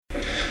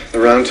The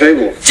round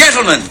table.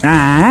 Gentlemen,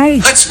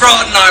 let's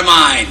broaden our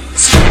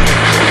minds.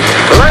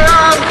 Lay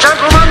on,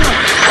 gentlemen,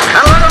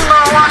 and let them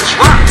know what's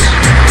what.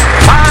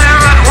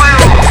 Fire at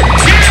will.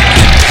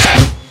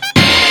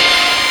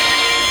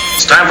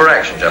 It's time for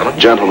action, gentlemen.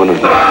 Gentlemen of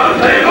the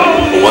round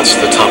table. What's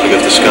the topic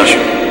of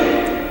discussion?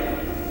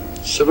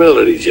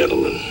 Civility,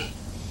 gentlemen.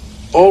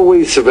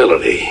 Always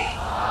civility.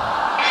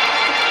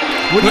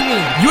 What do you mean?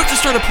 You have to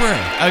start a prayer.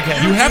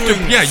 Okay. You have to.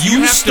 Yeah, you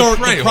have start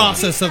to pray. the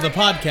process of the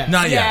podcast.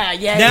 Not yet.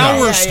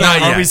 Now we're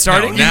starting. Are we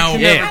starting? No,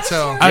 Yeah.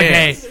 now.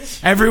 Okay.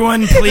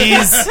 Everyone,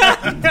 please.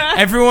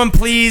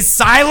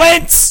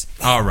 Silence.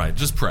 All right,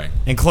 just pray.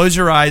 And close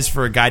your eyes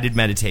for a guided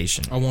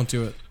meditation. I won't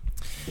do it.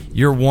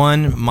 You're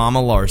one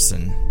Mama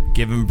Larson,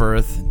 giving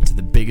birth to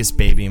the biggest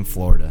baby in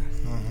Florida.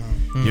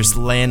 You're just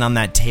laying on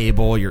that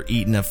table. You're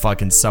eating a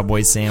fucking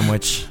Subway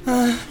sandwich.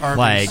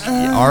 Like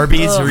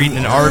Arby's. You're eating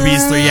an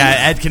Arby's. Yeah,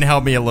 Ed can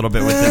help me a little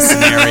bit with this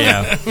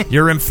scenario.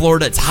 You're in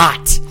Florida. It's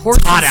hot.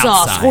 Horsey hot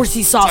sauce. outside.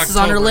 Horsey sauce is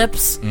on her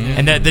lips.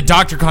 And the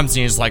doctor comes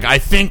in and is like, I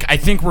think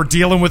we're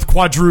dealing with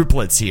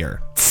quadruplets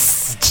here.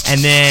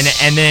 And then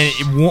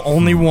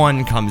only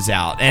one comes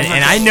out.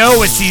 And I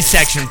know a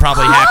C-section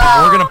probably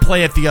happened. We're going to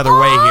play it the other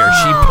way here.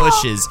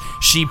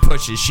 She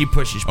pushes.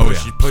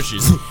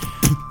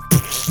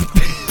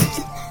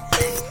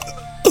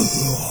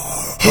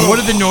 What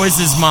are the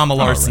noises Mama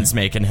Larson's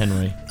making,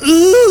 Henry?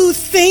 Ooh,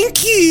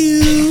 thank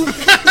you.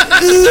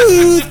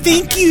 Ooh,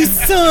 thank you,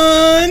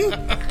 son.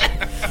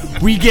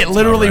 We get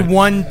literally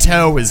one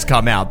toe has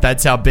come out.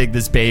 That's how big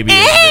this baby is.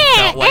 It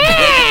felt like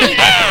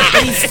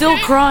He's still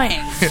crying.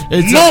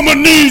 Mama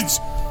needs.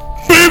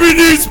 Baby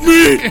needs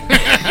meat.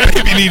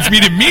 Baby needs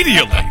meat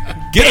immediately.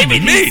 Get him the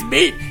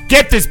meat.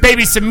 Get this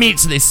baby some meat.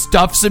 So they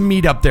stuff some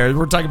meat up there.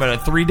 We're talking about a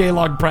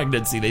 3-day-long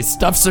pregnancy. They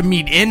stuff some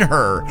meat in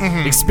her,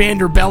 expand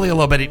her belly a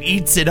little bit. It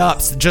eats it up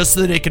just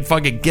so that it can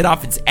fucking get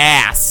off its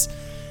ass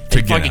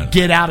and fucking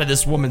get out of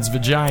this woman's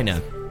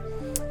vagina.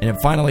 And it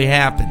finally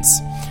happens.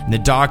 And the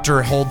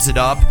doctor holds it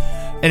up.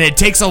 And it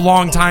takes a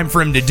long time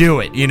for him to do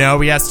it, you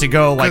know? He has to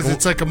go like... Because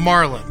it's like a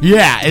marlin.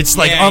 Yeah, it's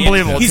like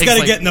unbelievable. He's got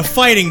to get in a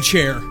fighting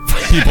chair.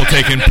 People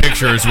taking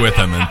pictures with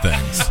him and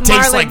things. It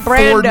takes like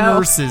four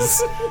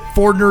nurses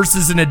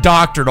and a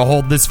doctor to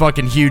hold this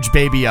fucking huge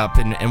baby up.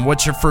 And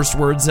what's your first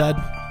words, Ed?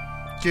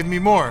 Give me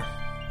more.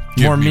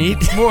 More meat?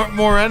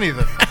 More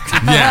anything.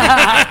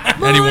 Yeah.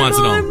 And he wants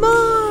it all.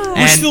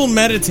 We're still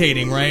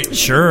meditating, right?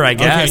 Sure, I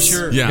guess. Okay,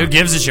 sure. Yeah. Who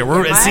gives a shit?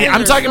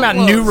 I'm talking about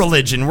new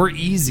religion. We're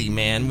easy,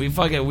 man. We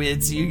fucking...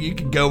 You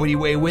can go any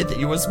way with it.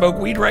 You want to smoke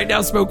weed right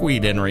now? Smoke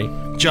weed, Henry.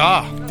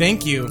 Jaw.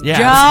 Thank you.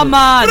 Yeah.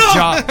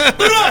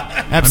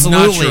 Absolutely.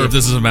 I'm not sure if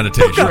this is a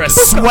meditation. You're a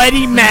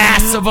sweaty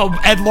mass of a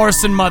Ed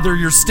Larson mother.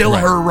 You're still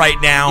her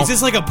right now. Is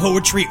this like a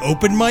poetry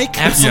open mic?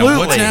 Absolutely. Yeah,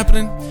 what's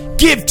happening?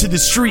 Give to the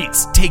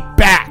streets. Take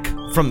back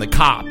from the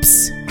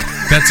cops.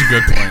 That's a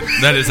good point.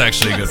 That is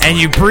actually a good point. And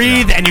you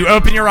breathe and you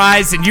open your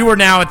eyes and you are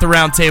now at the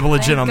round table of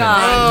gentlemen.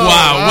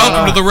 Wow.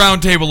 Welcome to the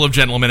round table of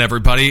gentlemen,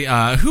 everybody.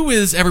 Who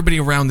is everybody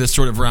around this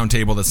sort of round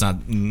table that's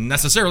not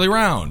necessarily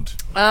round?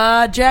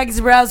 Jackie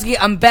Zabrowski,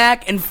 I'm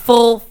back in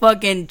full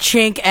fucking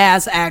chink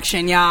ass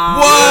action,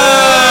 y'all.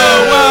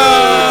 Whoa!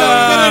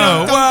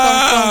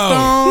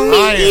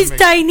 Me is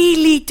tiny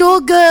little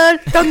girl.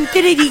 All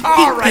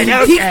right,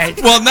 okay.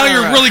 Well, now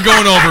you're really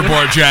going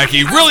overboard,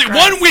 Jackie. Really,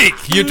 1 week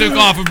you took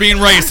off of being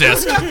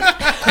racist,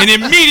 and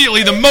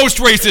immediately the most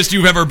racist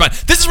you've ever been.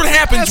 This is what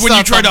happens when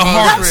you try to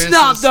harness. That's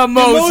not the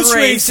most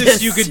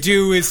racist you could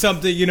do is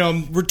something,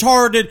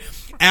 retarded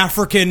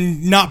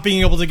African not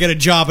being able to get a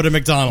job at a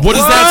McDonald's. What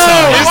does that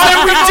sound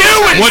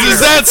like? What does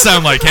that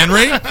sound like,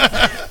 Henry?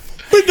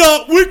 We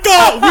don't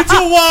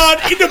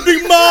want in the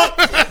Big Mac.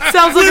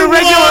 Sounds like a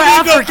regular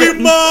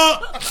African.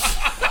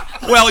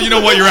 Well, you know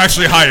what? You're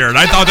actually hired.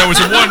 I thought that was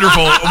a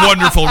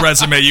wonderful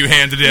resume you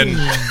handed in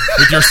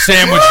with your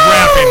sandwich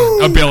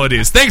wrapping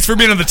abilities. Thanks for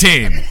being on the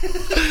team.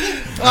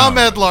 I'm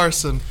Ed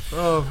Larson.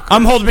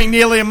 I'm Holden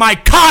McNeely and my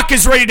cock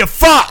is ready to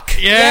fuck.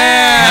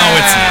 Yeah. No,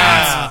 it's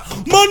not.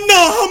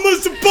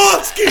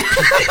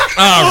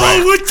 All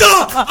right. What's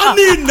up? I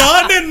need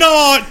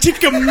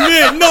chicken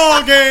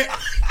nugget.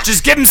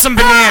 Just give him some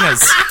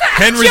bananas.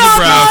 Henry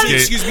Zabrowski.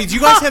 Excuse me, do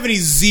you guys have any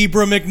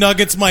zebra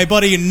McNuggets? My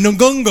buddy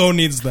Ngungo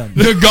needs them.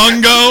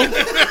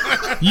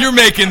 Ngungo? You're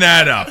making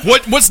that up.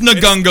 What's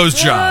Ngungo's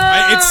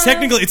job?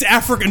 It's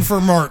African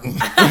for Martin.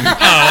 Oh,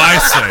 I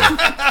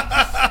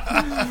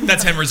see.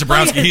 That's Henry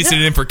Zabrowski. He's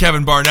sitting in for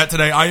Kevin Barnett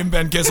today. I am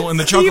Ben Kissel in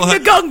the Chuckle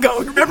Hut.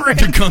 Ngungo, remember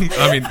him?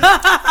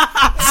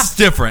 It's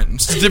different.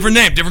 It's a different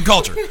name, different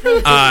culture.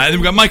 And then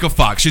we've got Myka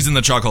Fox. She's in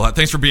the Chuckle Hut.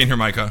 Thanks for being here,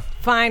 Myka.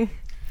 Fine.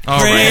 All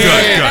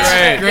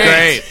right,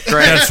 Great.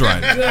 That's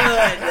right.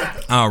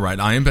 Good. All right,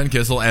 I am Ben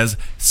Kissel. As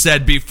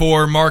said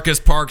before,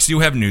 Marcus Parks, you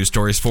have news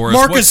stories for us.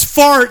 Marcus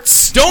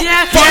farts. Don't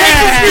fart.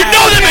 You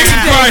know that makes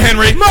him cry,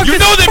 Henry. You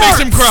know that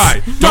makes him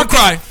cry. Don't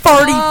cry.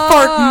 Farty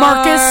fart,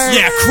 Marcus.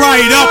 Yeah, cry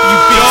it up, you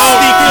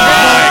big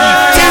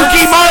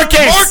Dookie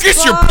Marcus. Marcus,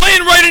 you're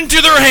playing right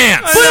into their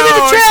hands. Put him in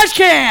the trash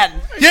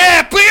can.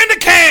 Yeah, play in the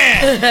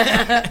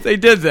can. They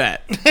did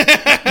that.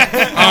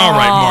 All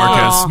right,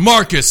 Marcus.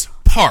 Marcus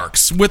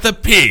Parks with a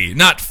P,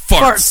 not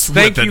farts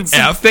with an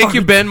F. Thank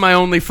you, Ben, my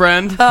only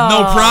friend.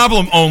 No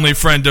problem, only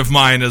friend of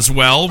mine as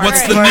well.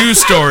 What's the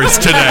news stories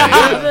today?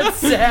 That's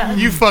sad.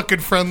 You fucking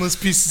friendless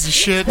pieces of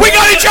shit. We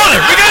got each other!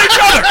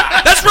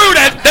 That's rude,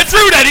 Ed! That's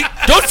rude, Eddie!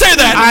 Don't say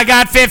that! I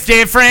got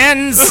 50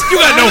 friends. You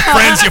got no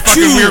friends, you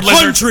fucking weird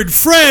lizard. 200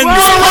 friends.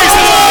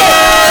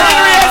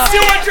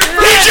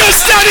 He just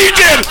said he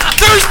did!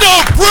 There's no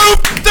proof!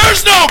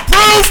 There's no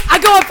proof! I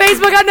go on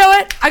Facebook, I know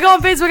it. I go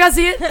on Facebook, I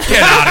see it.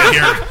 Get out of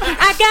here.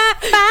 I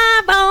got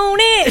 5 on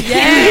it.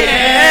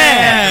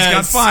 Yeah! It's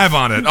got 5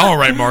 on it. All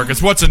right,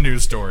 Marcus, what's a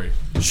news story?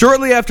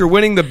 Shortly after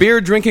winning the beer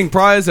drinking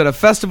prize at a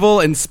festival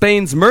in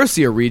Spain's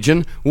Murcia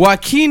region,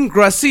 Joaquin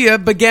Gracia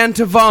began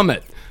to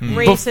vomit.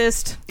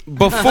 Racist.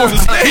 Before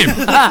That's the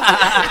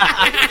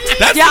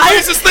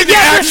racist thing. The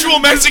actual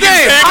Mexican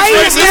thing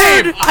is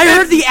racist. I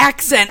heard the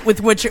accent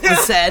with which it was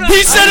said.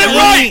 He said it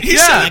right. He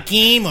said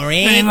Joaquin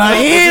Moreno.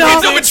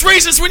 no, it's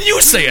racist when you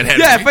say it,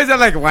 Henry. yeah, if I said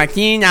like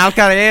Joaquin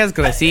Alcaraz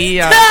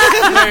Gracia,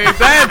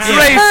 that's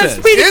racist.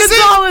 Speedy Is it?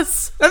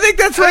 Gonzalez. I think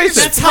that's racist.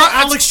 That's how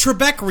Alex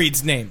Trebek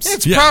reads names.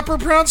 It's proper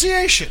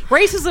pronunciation.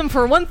 Racism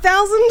for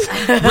 1,000?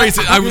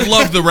 Racist. I would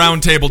love the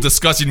round table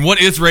discussing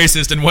what is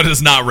racist and what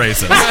is not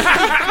racist.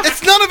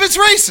 It's none of it's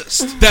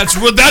racist. That's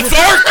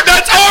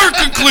our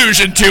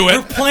conclusion to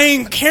it.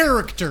 Playing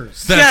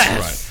characters.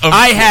 That's right.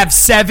 I have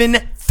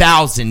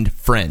 7,000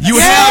 friends. You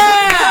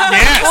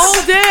have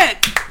Hold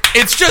it.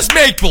 It's just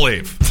make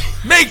believe.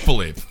 Make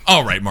believe.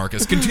 All right,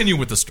 Marcus, continue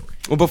with the story.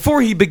 Well,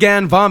 before he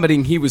began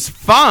vomiting, he was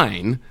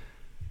fine.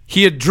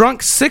 He had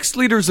drunk 6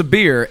 liters of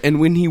beer, and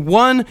when he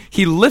won,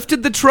 he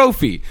lifted the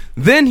trophy.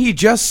 Then he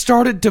just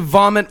started to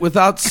vomit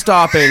without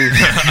stopping,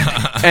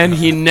 and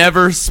he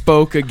never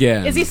spoke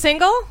again. Is he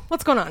single?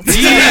 What's going on?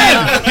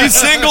 He's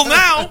single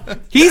now.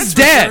 He's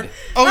dead.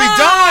 Oh, he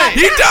died.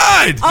 He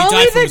died.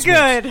 Only died from the his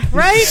wife. good,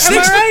 right? Am I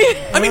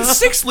right? I mean,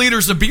 6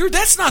 liters of beer,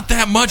 that's not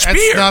that much That's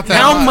beer. not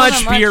that How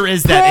much. much beer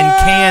is that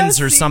in cans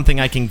or something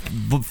I can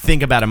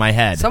think about in my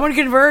head? Someone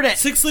convert it.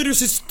 6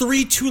 liters is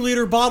 3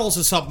 2-liter bottles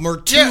of something, or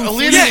 2 Yeah, a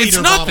liter- Yeah, it's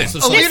 3-liter nothing. bottles of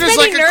A something. liter's It's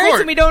like many a nerds quart.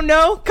 and we don't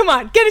know. Come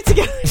on, get it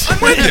together. I'm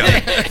with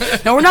you.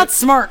 No, we're not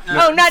smart.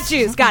 Oh, not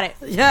Jews. Got it.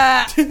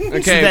 Yeah.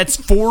 Okay, So that's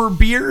 4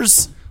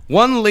 beers?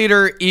 1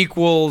 liter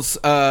equals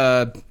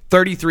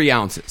 33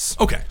 ounces.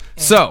 Okay.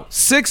 So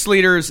 6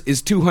 liters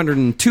is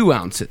 202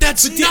 ounces.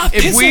 That's nothing.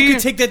 if If we- we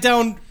could take that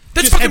down,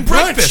 That's just fucking at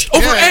brunch. breakfast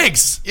over Yeah.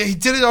 eggs. Yeah, he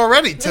did it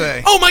already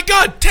today. Oh my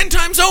God, 10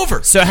 times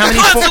over. So how many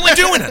Constantly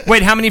doing it.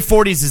 Wait, how many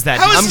 40s is that?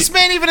 How is this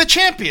man even a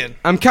champion?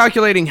 I'm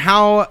calculating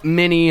how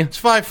many It's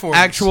 540.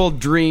 actual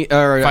dream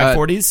or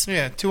 540s?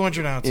 Yeah,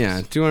 200 ounces.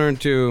 yeah,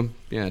 202.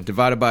 Yeah,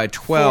 divided by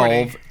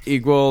 12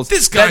 equals.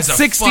 This guy's that's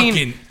a 16.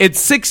 fucking- It's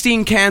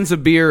 16 cans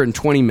of beer in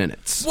 20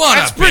 minutes. What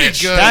That's a pretty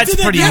bitch. good. That's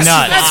pretty nuts.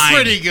 That's fine.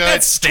 pretty good.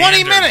 That's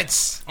 20 standard.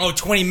 minutes. Oh,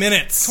 20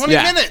 minutes. 20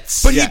 Yeah.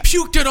 minutes. But he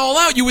puked it all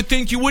out. You would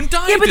think you wouldn't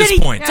die Yeah, at but this then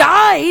he point.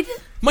 died.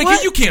 Mikey,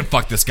 What? you can't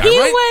fuck this guy, He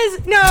right?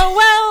 was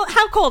well.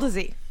 How cold is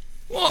he?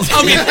 Well,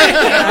 I mean,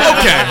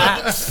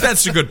 okay.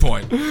 That's a good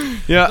point.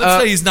 Yeah,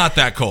 Let's say he's not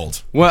that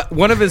cold.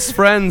 one of his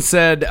friends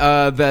said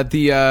that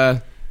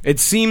the it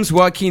seems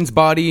Joaquin's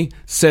body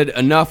said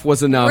enough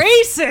was enough.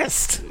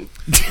 Racist.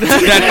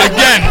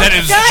 That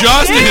is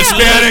just a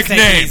Hispanic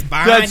name.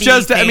 That's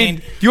just. I mean,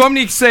 do you want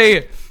me to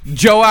say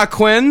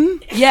Joaquin?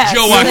 Yes.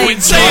 Joaquin.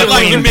 Say it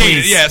like you mean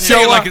it. Yeah,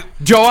 say it like it.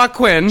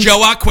 Joaquin.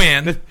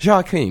 Joaquin.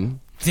 Joaquin.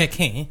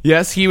 Okay.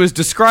 Yes, he was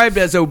described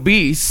as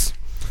obese.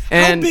 How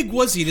And big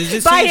was he? Does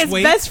this By say his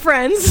weight? best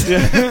friends.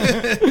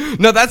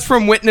 no, that's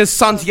from witness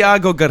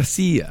Santiago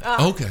Garcia.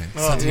 Okay.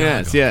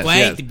 Yes, yes,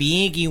 yes.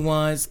 big he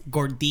was,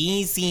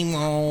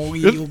 gordissimo,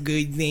 you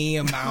could say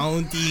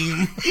about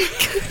him.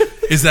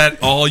 Is that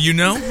all you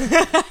know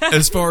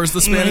as far as the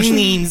Spanish?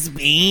 name's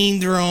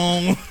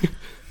Pedro.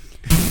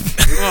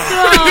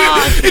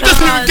 It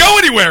doesn't even go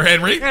anywhere,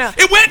 Henry. Yeah.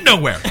 It went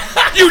nowhere.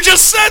 You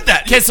just said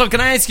that. Okay, so can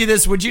I ask you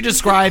this? Would you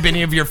describe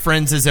any of your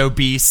friends as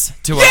obese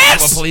to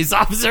Yes! a police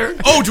officer?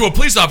 Oh, to a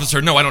police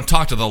officer? No, I don't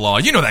talk to the law.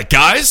 You know that,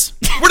 guys.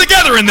 We're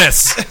together in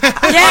this. Yeah.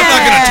 I'm not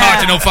going to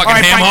talk to no fucking All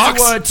right, ham fine,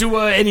 hocks. to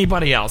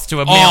anybody else, to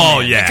a Oh,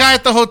 mailman. yeah. Guy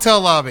at the hotel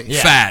lobby.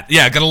 Fat.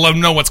 Yeah, got to let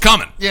them know what's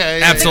coming. Yeah,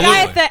 yeah, Absolutely. The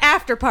guy at the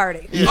after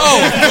party.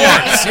 Oh, of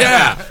course,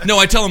 yeah. No,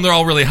 I tell them they're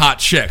all really hot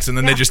chicks, and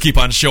then they just keep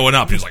on showing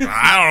up. He's like,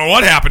 I don't know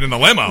what happened in the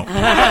limo.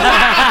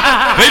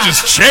 They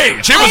just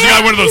change. He must have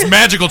got one of those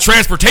magical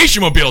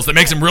transportation mobiles that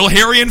makes him real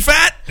hairy and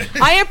fat.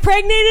 I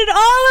impregnated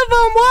all of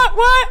them.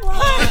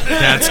 What?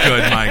 That's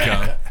good,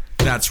 Micah.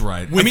 That's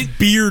right. With I mean,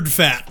 beard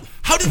fat.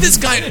 how did this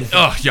guy?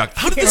 Oh, yuck!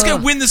 How did this guy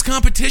win this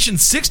competition?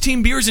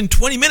 16 beers in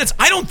 20 minutes.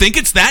 I don't think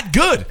it's that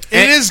good.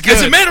 It is good.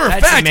 As a matter of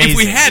That's fact, if we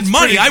amazing. had It's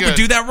money, pretty I would good.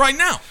 do that right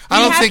now. I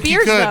don't have think you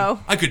beers, could. though.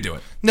 I could do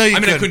it. No, you I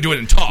mean, I couldn't. couldn't do it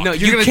and talk. No,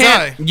 You're you gonna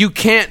can't. die. You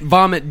can't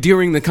vomit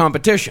during the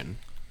competition.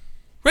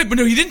 Right, but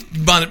no, he didn't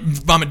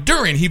vomit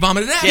during. He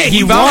vomited at. Yeah, me.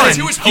 he vomited. won.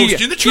 He was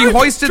hosting the He trophy.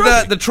 hoisted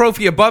the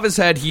trophy above his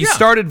head. He Yeah.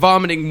 started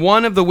vomiting.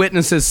 One of the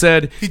witnesses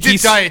said He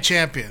did die a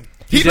champion.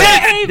 He did.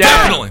 Trayvon.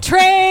 Definitely.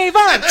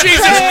 Trayvon. Jesus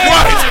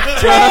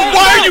Christ!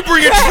 Why are you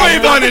bringing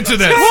Trayvon into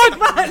this?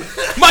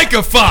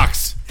 Myka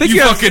Fox.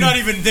 fucking... You're not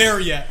even there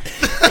yet.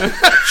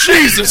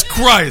 Jesus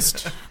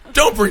Christ.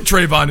 Don't bring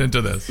Trayvon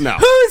into this. No.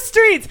 Whose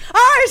streets?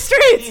 Our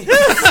streets.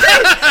 Whose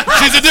streets?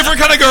 She's a different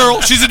kind of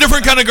girl. She's a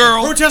different kind of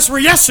girl. Protests were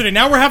yesterday.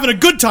 Now we're having a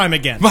good time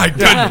again. My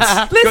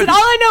goodness. Listen, all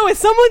I know is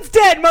someone's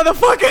dead,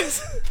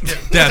 motherfuckers.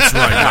 That's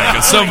right,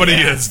 Myka. Somebody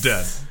is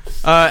dead.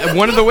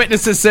 One of the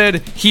witnesses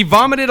said, he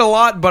vomited a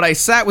lot, but I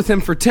sat with him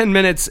for 10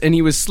 minutes and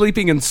he was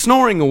sleeping and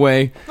snoring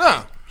away.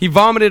 Huh. He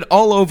vomited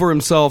all over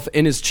himself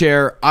in his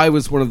chair. I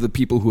was one of the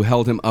people who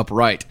held him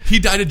upright. He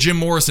died a Jim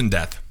Morrison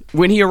death.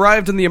 When he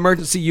arrived in the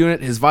emergency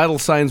unit, his vital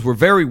signs were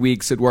very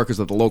weak, said workers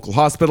at the local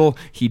hospital.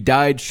 He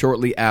died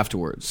shortly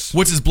afterwards.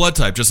 What's his blood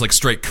type? Just like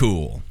straight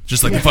cool.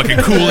 Just like the fucking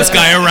coolest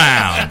guy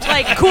around.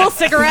 Like cool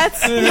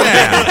cigarettes.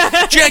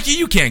 Yeah. Jackie,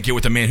 you can't get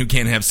with a man who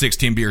can't have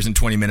 16 beers in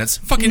 20 minutes.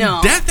 Fucking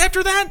death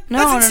after that? No,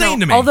 That's insane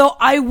to me. Although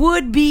I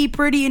would be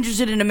pretty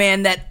interested in a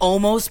man that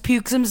almost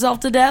pukes himself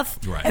to death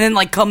and then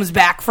like comes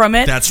back from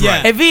it. That's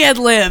right. If he had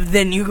lived,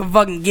 then you can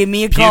fucking give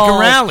me a call. Puke and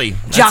rally.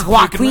 Jock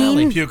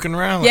Joaquin. Puke and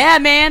rally. Yeah,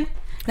 man.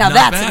 Now Not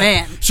that's bad. a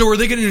man. So are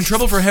they getting in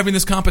trouble for having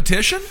this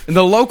competition?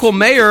 The local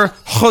mayor,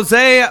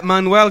 Jose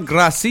Manuel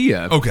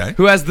Gracia,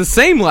 who has the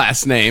same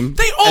last name.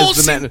 They all as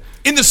the seem, man.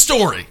 in the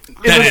story,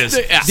 that is,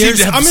 seem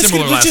to have I'm just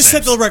similar gonna, let's last just set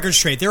names. the record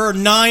straight. There are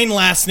 9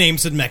 last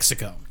names in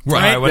Mexico.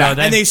 Right. What are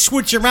they? And they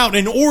switch them out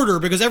in order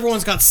because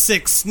everyone's got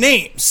 6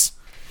 names.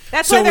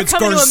 That's So why they're it's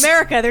coming to Garcia.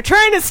 America. They're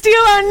trying to steal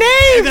our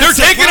names. They're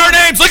taking our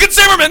names. Look at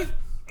Zimmerman.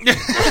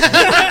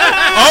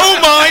 Oh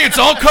my! It's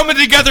all coming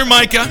together,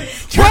 Myka.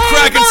 We're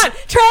cracking.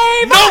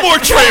 Trayvon. No more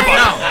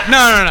Trayvon.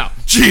 No.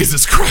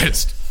 Jesus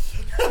Christ.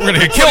 We're gonna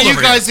get Are killed. you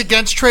over guys here.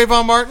 against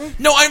Trayvon Martin?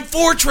 No, I'm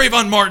for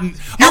Trayvon Martin.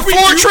 You're for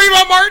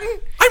Trayvon Martin?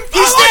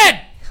 He's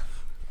dead.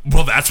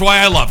 Well, that's why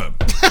I love him.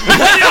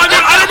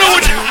 I don't know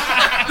what you.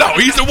 No,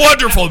 he's a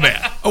wonderful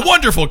man, a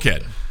wonderful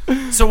kid.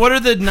 So what are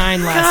the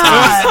 9 last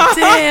names? God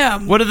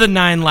damn. What are the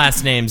 9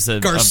 last names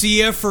of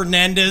Garcia,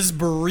 Fernandez,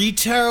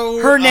 Burrito,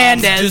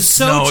 Hernandez.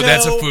 DeSoto, No,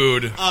 that's a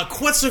food.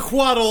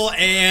 Quetzalcoatl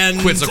and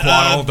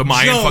Quetzalcoatl, the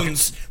Mayan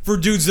Jones for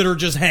dudes that are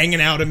just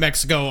hanging out in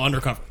Mexico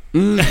undercover.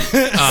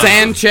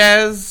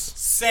 Sanchez.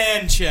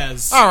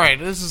 Sanchez. All right,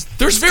 there's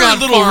very gone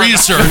little far.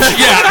 research.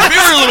 Yeah,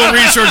 very little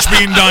research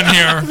being done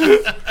here.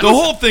 The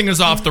whole thing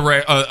is off the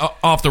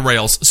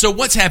rails. So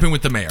what's happening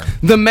with the mayor?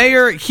 The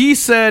mayor, he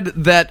said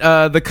that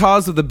the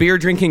cause of the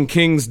beer-drinking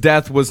king's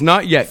death was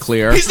not yet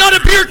clear. He's not a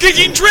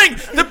beer-drinking drink.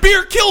 The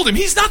beer killed him.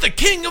 He's not the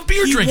king of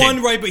beer He drinking.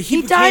 won right, but He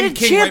became died a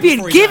king right champion.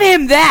 before he Give died.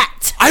 him that.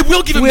 I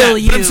will give him Will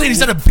that, but I'm you? saying he's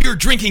not a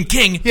beer-drinking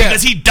king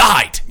because he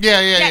died.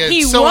 Yeah.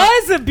 He So-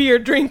 was a beer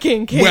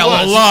drinking king. Well,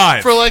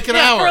 alive. for like an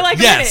hour. For like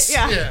Yes. a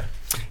minute. yeah.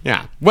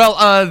 Yeah.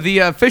 Well, the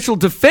official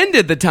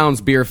defended the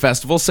town's beer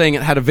festival, saying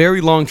it had a very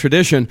long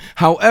tradition.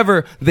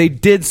 However, they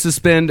did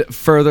suspend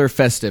further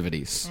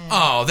festivities.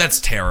 Oh, that's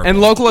terrible. And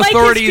local Like his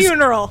authorities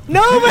funeral.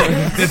 No,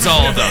 it's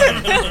all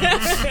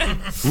done.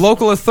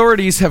 local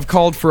authorities have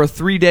called for a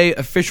 3-day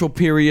official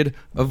period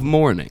of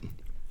mourning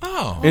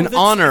Oh. in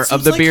honor it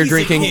of the seems like beer he's a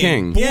drinking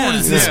king. king. What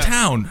is this Yeah.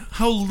 town?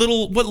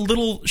 What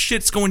little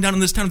shit's going down in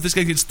this town if this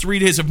guy gets 3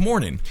 days of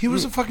mourning? He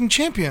was a fucking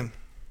champion.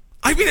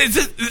 I mean,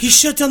 He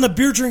shut down the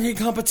beer drinking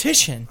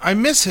competition. I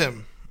miss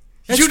him.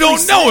 you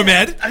don't know him,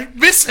 Ed. I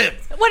miss him.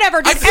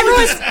 whatever. Just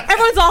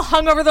everyone's all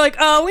hungover. They're like,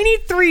 oh, we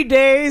need 3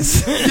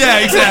 days. Yeah,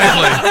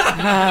 exactly.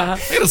 I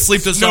gotta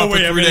sleep this off for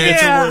 3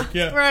 days.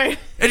 Yeah, right.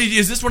 Eddie,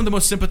 is this one of the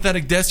most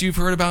sympathetic deaths you've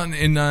heard about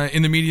in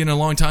the media in a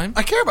long time?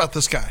 I care about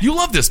this guy. You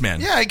love this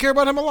man. Yeah, I care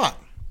about him a lot.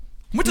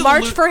 Went to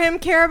March the for him,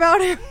 care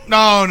about him. No.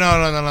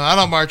 I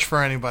don't march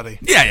for anybody.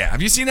 Yeah.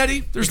 Have you seen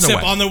Eddie? There's Except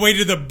no way. on the way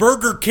to the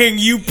Burger King,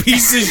 you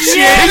piece of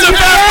shit. He's a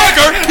fat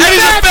fucker.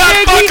 Eddie's a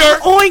fat fucker.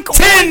 Oink, oink,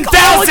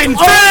 10,000 oink,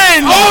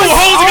 friends! Oh,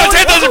 Holden got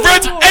 10,000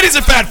 friends. Eddie's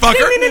a fat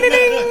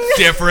fucker.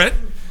 Different.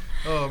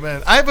 Oh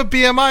man, I have a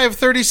BMI of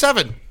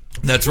 37.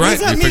 That's right.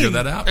 that We mean? figured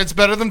that out. It's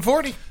better than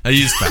 40.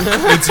 He's fat.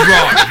 It's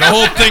wrong. The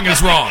whole thing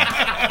is wrong.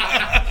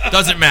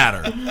 Doesn't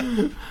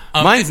matter.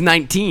 Mine's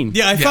 19.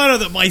 Yeah, I found out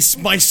that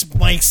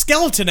my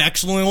skeleton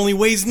actually only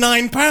weighs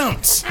 9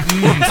 pounds.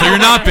 So you're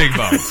not big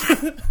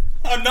boned.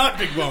 I'm not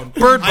big boned.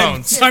 Bird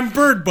bones. I'm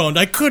bird boned.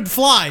 I could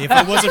fly if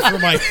it wasn't for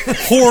my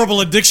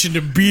horrible addiction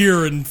to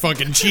beer and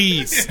fucking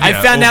cheese. I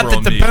Yeah, found out that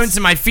overall the needs. bones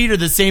in my feet are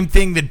the same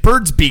thing that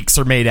birds' beaks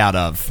are made out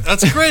of.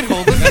 That's great,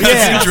 Holden.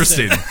 That's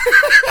interesting.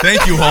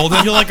 Thank you,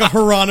 Holden. You're like a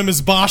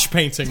Hieronymus Bosch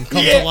painting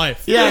come to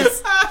life.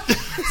 Yes.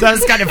 So that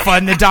was kind of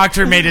fun. The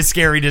doctor made a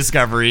scary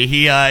discovery.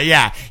 He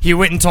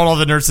went and told all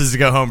the nurses to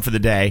go home for the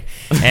day,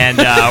 and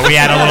we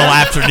had a little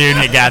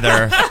afternoon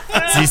together.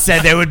 So he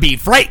said they would be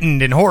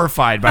frightened and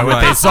horrified by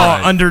what they saw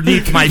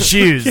underneath my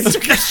shoes.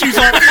 Shoes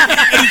on,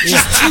 and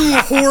just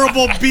 2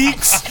 horrible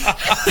beaks.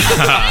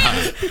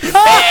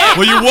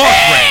 Well, you walk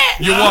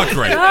great. You walk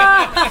great.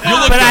 You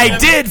look But I good.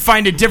 did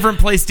find a different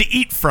place to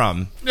eat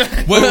from.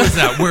 What was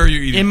that? Where are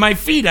you eating? In my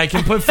feet, I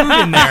can put food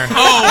in there.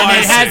 Oh, and I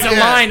it has see. a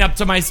line up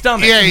to my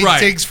stomach. Yeah, he Right.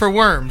 digs for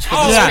worms. with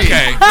Oh, his feet.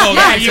 okay. Oh, Yeah,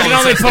 that you makes can all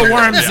only sense. put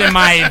worms in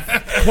my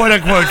quote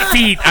unquote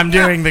feet, I'm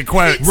doing the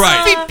quotes.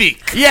 Right. Feet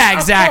beak. Yeah,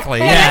 exactly.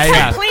 That's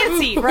Yeah. like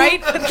Clancy,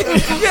 right?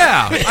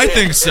 Yeah, I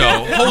think so.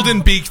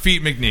 Holden Beak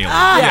Feet McNeil.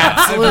 Yeah,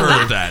 I've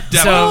heard of that.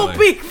 So-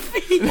 Definitely. Big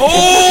feet.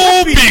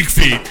 Oh, Beak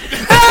Feet.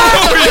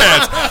 Oh,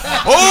 yes.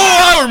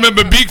 Oh, I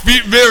remember Beak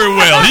Feet very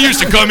well. He used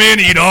to come in,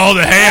 eat all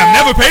the ham,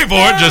 never pay for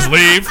it, just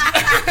leave.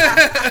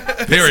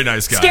 Very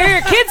nice guy. Scare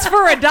your kids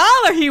for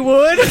 $1, he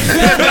would.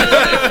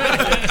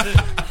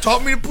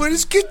 Taught me to play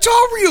this guitar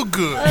real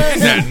good.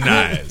 Isn't that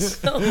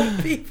nice?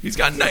 He's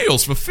got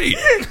nails for feet.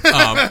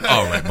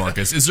 All right,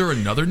 Marcus. Is there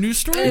another news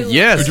story?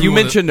 Yes, Or do you we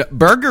wanna- mentioned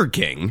Burger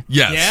King.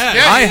 Yes.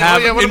 Yeah. I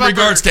have what In about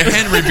regards Burger to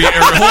Henry being, or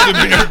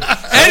Holden being,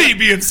 Eddie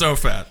being so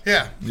fat.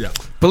 Yeah. Yeah.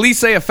 Police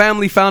say a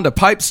family found a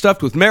pipe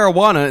stuffed with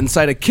marijuana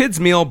inside a kid's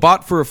meal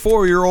bought for a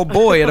 4-year-old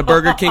boy at a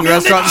Burger King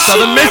restaurant in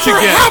southern Michigan.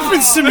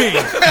 happens to me.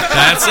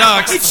 That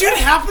sucks. It should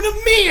happen to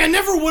me. I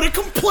never would have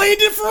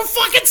complained it for a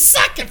fucking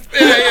second.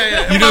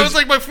 Yeah. I was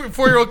like, my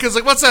 4-year-old kid's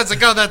like, what's that? It's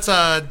like, oh, that's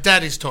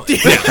daddy's toy. No,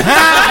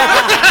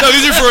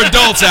 these are for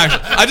adults,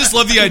 actually. I just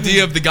love the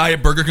idea of the guy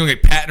at Burger King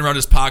like patting around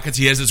his pockets.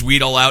 He has his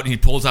weed all out and he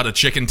pulls out a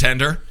chicken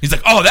tender. He's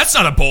like, oh, that's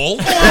not a bowl.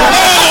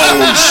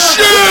 Oh,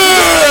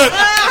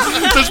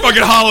 shit! Just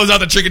fucking hollows out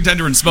the chicken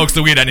tender and smokes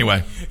the weed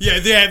anyway. Yeah,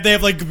 they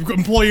have like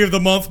employee of the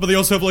month, but they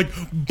also have like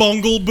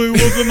Bungleboo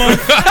of the month.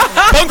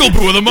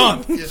 Bungleboo of the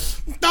month.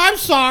 I'm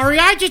sorry,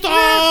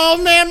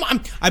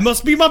 I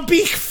must be my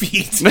beak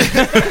feet.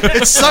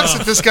 It sucks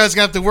that this guy's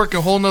going to have to work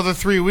a whole nother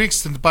 3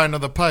 weeks to buy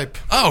another pipe.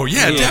 Oh,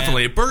 yeah,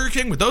 definitely. At Burger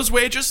King with those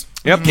wages?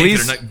 Yep, You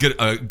please. can't get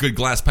a good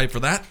glass pipe for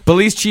that.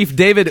 Police Chief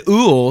David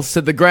Uhl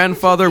said the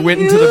grandfather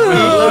went into the...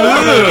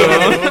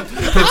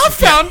 I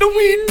found a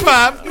weed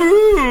pipe.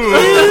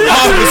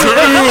 Officer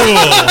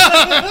Uhl.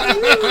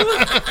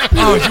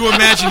 Oh, you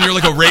imagine you're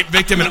like a rape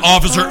victim and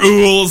Officer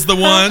Uhl's the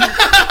one?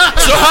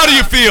 So how do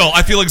you feel?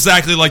 I feel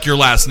exactly like your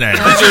last name.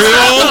 Mr.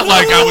 Uhl,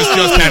 like I was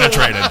just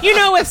penetrated. You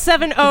know, with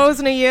 7 O's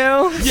and a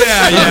U.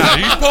 Yeah,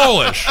 he's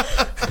Polish.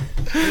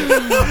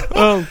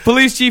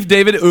 Police Chief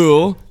David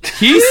Uhl,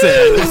 he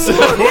said...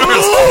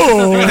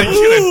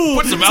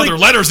 Put some other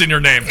letters in your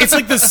name. It's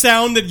like the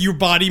sound that your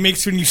body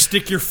makes when you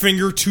stick your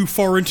finger too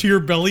far into your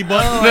belly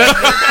button.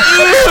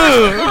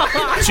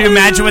 Could you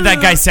imagine what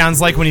that guy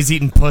sounds like when he's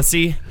eating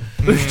pussy?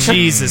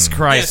 Jesus Yeah, it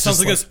Christ. sounds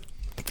like Just this.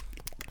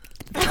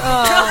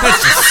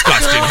 That's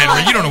disgusting,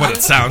 Henry. You don't know what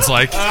it sounds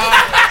like.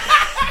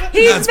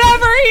 He's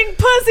never eaten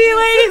pussy,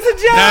 ladies and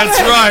gentlemen.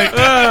 That's right.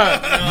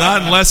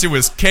 Not unless it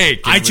was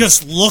cake. I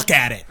just look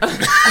at it.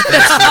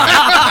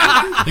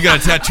 You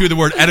gotta tattoo the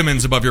word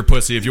Edmonds above your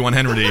pussy if you want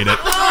Henry to eat it.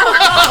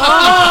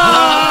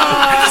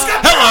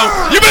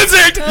 Hello! You've been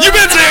zinked!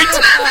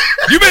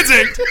 You've been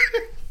zinked!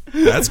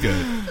 That's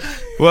good.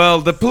 Well,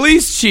 the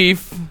police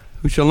chief,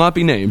 who shall not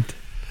be named...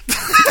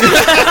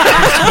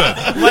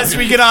 Unless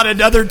we get on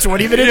another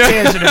 20-minute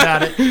tangent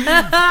about it.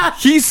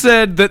 He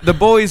said that the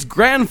boy's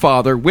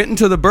grandfather went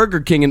into the Burger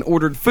King and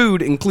ordered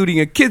food, including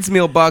a kid's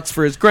meal box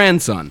for his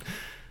grandson.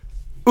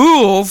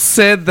 Uhl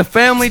said the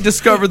family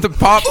discovered the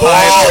pop pipe.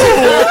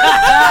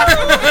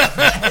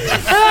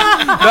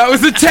 That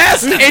was a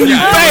test, and you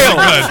failed.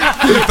 Good.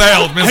 You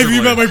failed, miserably. Have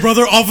you met my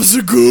brother,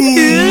 Officer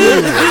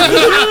Gould?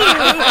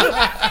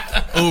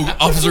 Oh,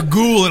 Officer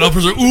Ghoul and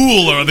Officer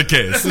Uhl are the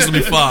case. This will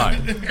be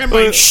fine. And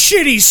my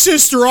shitty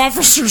sister,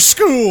 Officer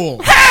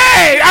School.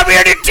 Hey, I'm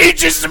here to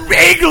teach you some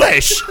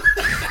English.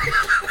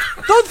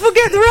 Don't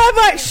forget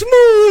Rabbi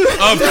Shmuel.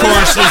 Of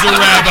course there's a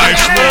Rabbi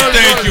Shmuel.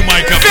 Thank you,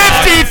 Myka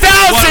Fox.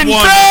 50,000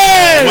 What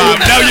friends! Wow,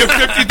 now you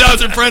have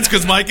 50,000 friends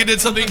because Myka did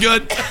something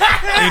good?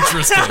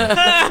 Interesting.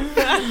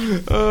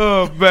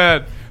 Oh,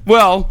 man.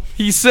 Well,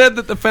 he said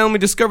that the family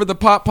discovered the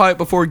pot pipe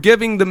before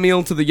giving the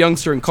meal to the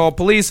youngster and called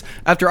police.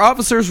 After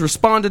officers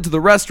responded to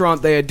the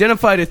restaurant, they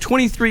identified a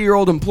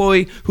 23-year-old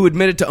employee who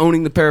admitted to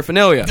owning the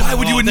paraphernalia. Why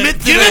would you admit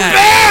to Give it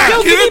that?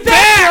 back! Give it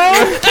back,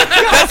 bro.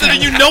 That's the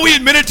thing. You know he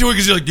admitted to it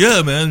because you're like,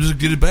 yeah, man, just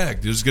get it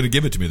back. You're just going to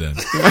give it to me then.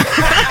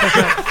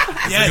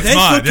 Yeah, it's that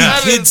mine, fucking yeah.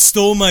 kid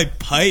stole my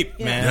pipe,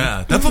 man.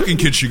 Yeah, that fucking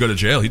kid should go to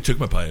jail. He took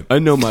my pipe. I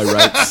know my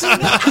rights.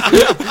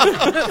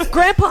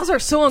 Grandpas are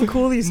so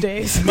uncool these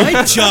days.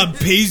 My job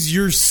pays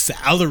your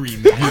salary,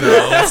 man. You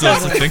know, so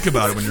think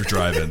about it when you're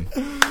driving.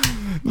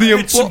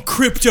 It's some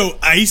crypto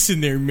ice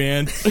in there,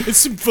 man. It's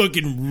some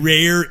fucking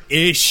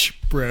rare-ish,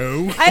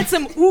 bro. I had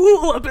some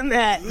ooh up in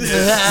that.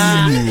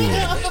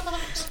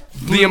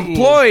 The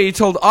employee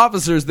told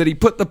officers that he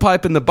put the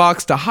pipe in the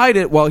box to hide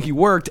it while he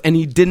worked, and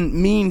he didn't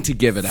mean to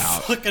give it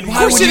out. Of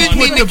course you didn't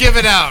mean to give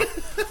it out.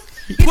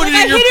 Put it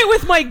I in your... hit it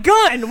with my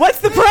gun. What's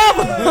the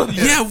problem?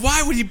 Yeah,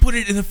 why would he put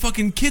it in a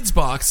fucking kid's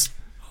box?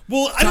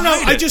 Well, I don't know.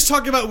 hide I it. just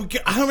talk about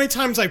how many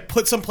times I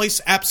put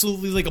someplace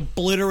absolutely like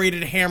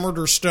obliterated, hammered,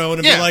 or stone,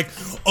 and Yeah. be like,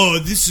 "Oh,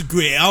 this is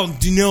great. I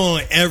don't know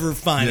I'll ever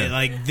find it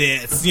like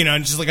this." You know,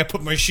 and just like I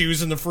put my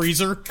shoes in the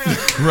freezer.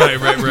 Right.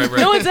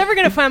 No one's ever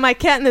going to find my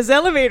cat in this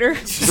elevator.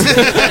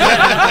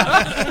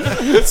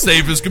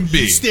 Safe as can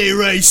be. Stay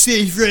right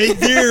safe right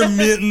there,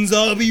 Mittens.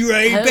 I'll be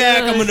right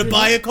back. I'm gonna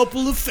buy a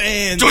couple of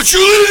fans. Don't you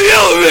leave the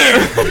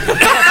elevator!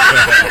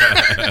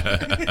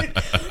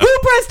 Who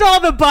pressed all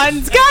the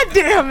buttons. God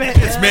damn it.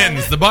 It's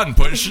Mittens, the button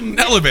pushing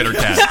elevator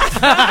cat.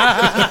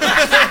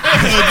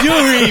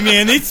 Don't worry,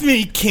 man. It's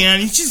me, Ken.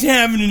 He's just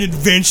having an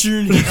adventure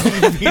in the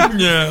elevator.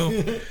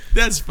 No,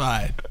 that's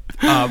fine.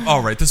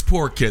 All right, this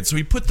poor kid. So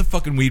he put the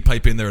fucking weed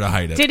pipe in there to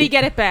hide it. Did he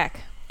get it back?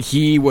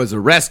 He was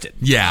arrested.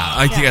 Yeah,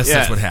 I guess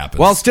that's what happened.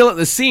 While still at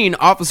the scene,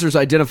 officers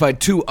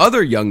identified 2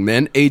 other young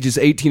men, ages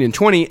 18 and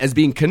 20, as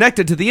being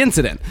connected to the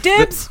incident.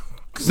 Dibs.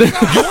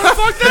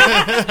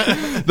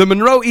 The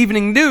Monroe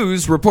Evening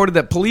News reported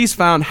that police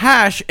found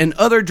hash and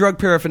other drug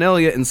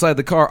paraphernalia inside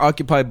the car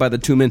occupied by the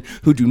 2 men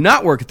who do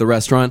not work at the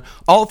restaurant.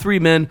 All 3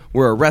 men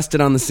were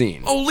arrested on the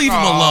scene. Oh, leave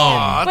them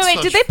alone.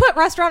 Wait, did they put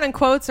restaurant in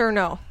quotes or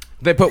no?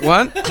 They put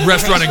what?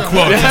 Restaurant in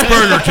quotes. It's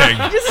Burger King.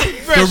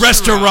 The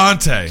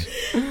restaurante.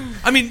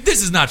 I mean,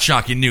 this is not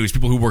shocking news.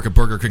 People who work at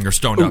Burger King are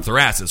stoned off their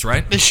asses,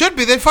 right? They should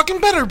be. They fucking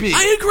better be.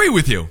 I agree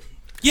with you.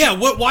 Yeah,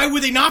 why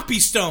would they not be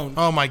stoned?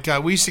 Oh my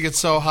god, we used to get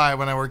so high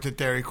when I worked at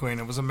Dairy Queen.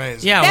 It was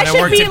amazing. Yeah, That when I should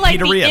worked be at like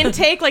Pizzeria. the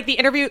intake, like the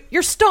interview.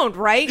 You're stoned,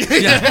 right?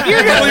 Yeah.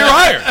 You're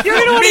hired. You're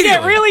going to want to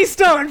get Immediately. really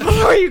stoned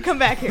before you come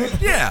back here.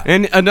 Yeah.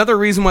 And another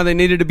reason why they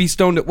needed to be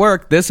stoned at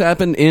work, this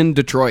happened in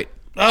Detroit.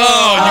 Oh,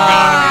 you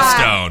gotta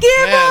be stoned.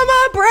 Give them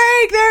a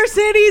break. Their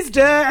city's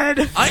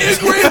dead. I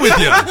agree with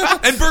you.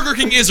 And Burger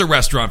King is a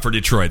restaurant for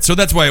Detroit, so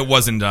that's why it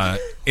wasn't in.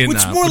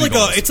 It's more like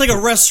it's like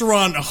a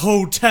restaurant,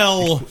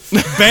 hotel,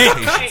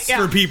 bank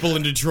for people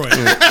in Detroit.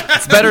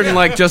 It's better than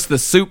like just the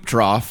soup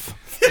trough.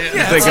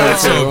 Yeah, that's not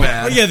so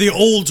bad. Oh, yeah, the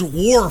old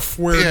wharf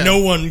where no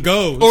one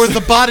goes. Or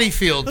the body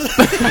field.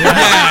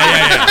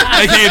 Yeah.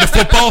 AKA the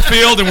football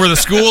field and where the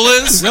school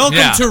is.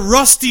 Welcome to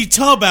Rusty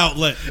Tub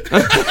Outlet.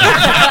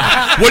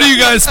 What do you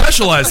guys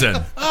specialize in?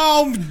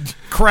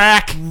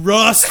 Crack.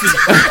 Rusty.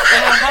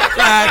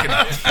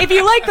 If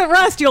you like the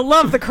rust, you'll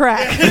love the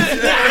crack.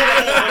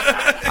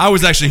 I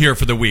was actually here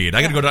for the weed.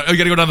 I gotta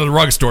go down to the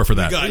rug store for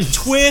that. We got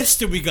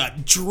Twist, and we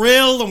got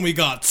Drill, and we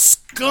got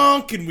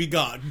Skunk, and we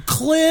got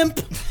Climp.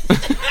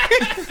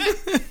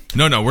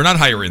 No, we're not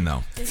hiring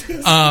though.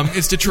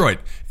 It's Detroit.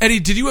 Eddie,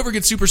 did you ever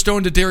get super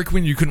stoned at Dairy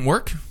Queen and you couldn't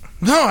work?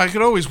 No, I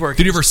could always work.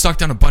 Did you ever suck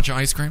down a bunch of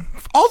ice cream?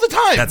 All the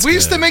time. That's we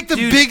used good. to make the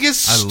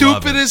biggest, I love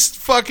stupidest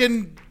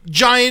fucking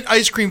giant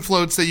ice cream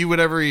floats that you would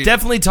ever eat.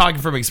 Definitely talking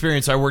from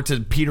experience. I worked at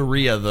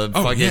Pizzeria, the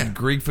fucking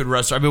Greek food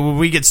restaurant. I mean, when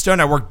we get stoned,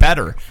 I work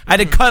better. I had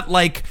to cut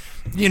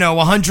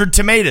 100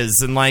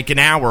 tomatoes in like an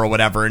hour or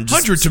whatever, and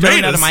just 100 stone out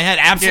tomatoes? of my head.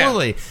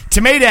 Absolutely,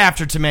 tomato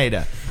after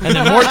tomato, and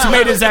then more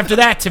tomatoes after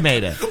that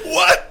tomato.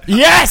 What?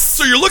 Yes.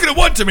 So you're looking at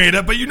one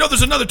tomato, but you know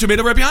there's another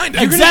tomato right behind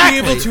it. You're going to be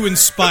able to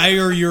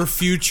inspire your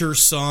future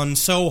son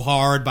so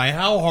hard by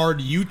how hard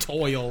you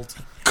toiled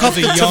as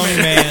a young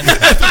man.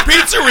 At the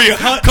pizzeria,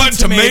 cutting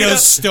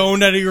tomatoes.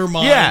 Stoned out of your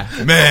mind.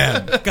 Yeah,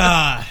 man.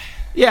 God.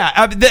 Yeah,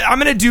 I'm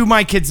going to do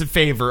my kids a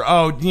favor.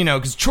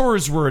 Because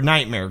chores were a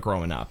nightmare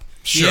growing up.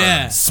 Sure.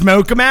 Yeah.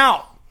 Smoke them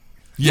out.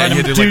 Yeah, Let you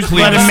him, had to, like,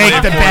 clean let him make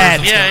the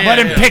bed. Yeah, let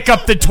him pick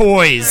up the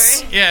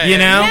toys. You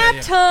know?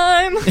 Nap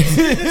time.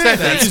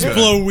 Just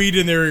blow weed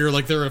in their ear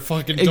like they're a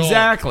fucking dog.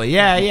 Exactly.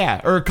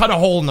 Yeah. Or cut a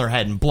hole in their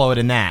head and blow it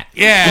in that.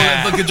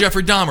 Yeah. Like a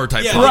Jeffrey Dahmer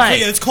type Yeah, thing. Right.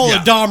 It's called a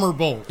Dahmer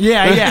bowl.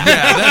 Yeah. Yeah,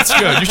 that's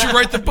good. You should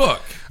write the book.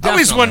 I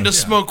always wanted to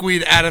smoke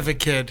weed out of a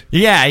kid.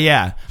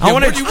 Yeah. Where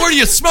do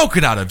you smoke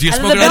it out of? Do you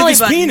smoke it out belly of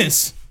button.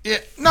 Penis. Yeah.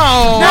 No.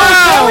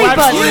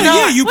 absolutely not.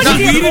 Yeah, you What put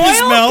is it, weed in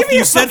his oil? mouth, Give me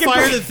you a set fucking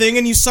fire to break. the thing,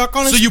 and you suck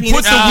on his So you penis.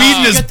 put the weed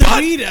in his You get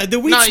butt? the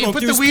weed No, smoke you put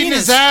through the his weed in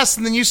penis. his ass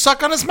and then you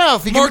suck on his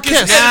mouth. You Marcus,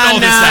 give him a edit kiss. all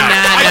this out.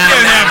 I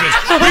can't have this.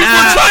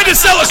 We're trying to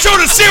sell a show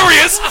to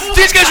Sirius.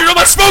 These guys are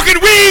about smoking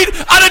weed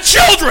out of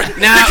children.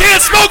 Now- You can't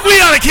smoke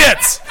weed out of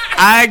kids.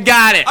 I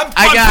got it. I'm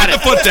putting the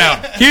foot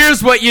down.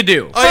 Here's what you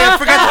do. Oh yeah,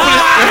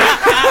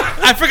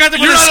 I forgot to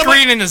put a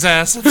screen in his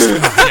ass.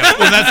 Yeah,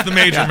 well, that's the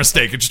major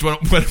mistake. It just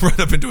went right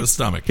up into his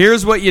stomach.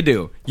 Here's what you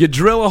do. You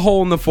drill a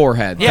hole in the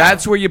forehead. Yeah.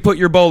 That's where you put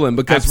your bowl in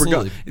because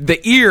Absolutely.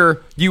 the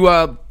ear,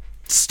 you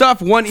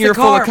stuff one ear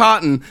full of carb.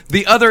 cotton.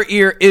 The other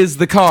ear is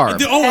the carb.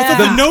 I thought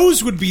the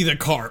nose would be the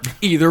carb.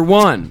 Either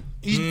one.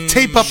 You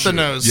tape up the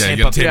nose. Yeah,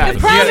 you got to tape Yeah. it. The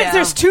problem is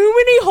there's too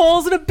many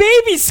holes in a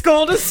baby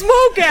skull to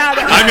smoke out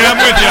of. I mean, I'm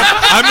with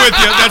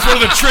you. That's one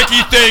of the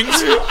tricky things.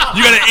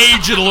 You got to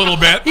age it a little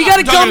bit. You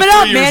gotta I'm gum talking it to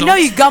up, 3 years man. old. No,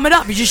 you gum it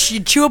up. You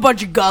chew a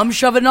bunch of gum,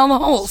 shove it in all the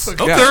holes.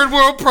 Third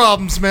world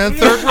problems, man.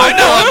 Third world I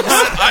know.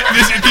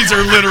 problems. These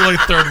are literally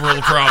third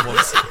world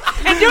problems.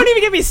 And don't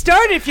even get me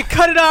started if you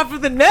cut it off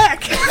with the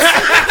neck.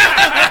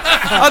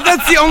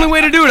 That's the only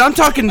way to do it. I'm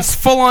talking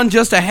full on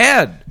just a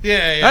head.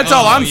 Yeah. That's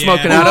all I'm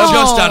smoking out of.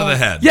 Just out of the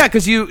head. Yeah,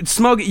 because you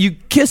smoke it, you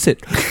kiss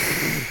it.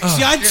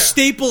 See, I'd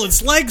staple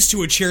its legs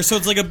to a chair so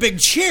it's like a big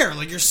chair.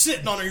 Like you're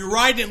sitting on it, you're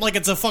riding it like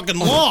it's a fucking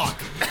log.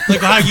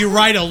 Like how you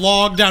ride a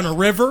log down a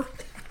river.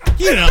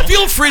 You know.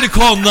 Feel free to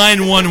call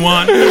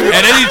 911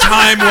 at any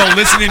time while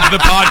listening to the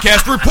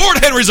podcast. Report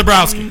Henry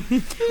Zabrowski.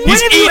 When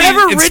have you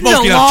ever ridden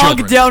a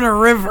log down a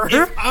river?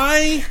 If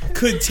I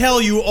could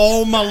tell you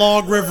all my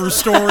log river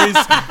stories,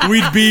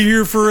 we'd be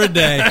here for a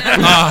day.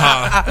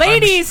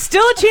 Ladies,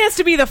 still a chance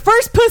to be the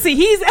first pussy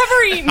he's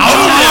ever eaten. Oh,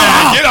 yeah.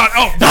 Get on.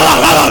 Oh.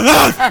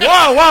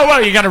 Whoa.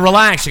 You got to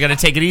relax. You got to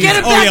take it easy. Get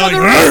it back on the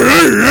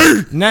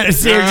road. No,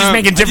 see, you're just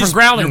making different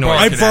growling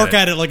I noises. bark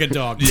at it like a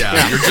dog.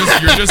 Yeah, you're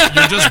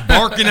just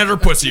barking at her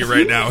pussy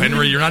right now,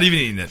 Henry. You're not even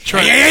eating it.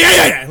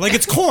 Yeah. Like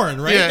it's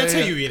corn, right? Yeah, That's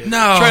yeah. how you eat it.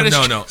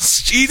 No.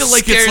 Eat it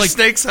like Scare it's like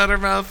snakes out her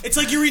mouth. It's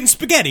like you're eating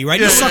spaghetti, right?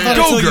 Yeah, You suck like on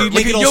it until yogurt, you like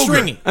make it a all yogurt.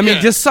 stringy. I mean,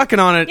 just sucking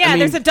on it. Yeah, I mean,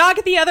 there's a dog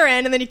at the other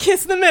end, and then you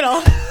kiss in the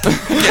middle.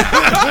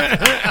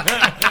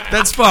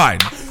 that's fine.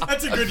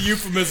 That's a good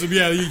euphemism.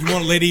 Yeah, you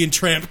want a lady in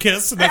tramp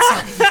kiss, and that's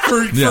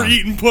for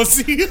eating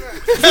pussy.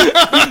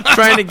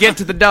 trying to get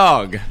to the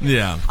dog.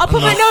 Yeah. I'll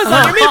put my nose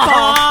on your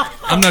meatball.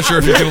 I'm not sure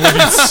if you're going to be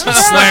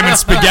slamming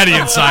spaghetti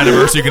inside of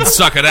her so you can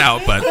suck it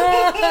out, but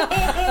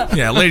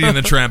yeah, Lady and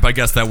the Tramp, I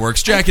guess that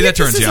works. Jackie, that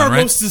turns you on, This is our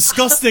right? most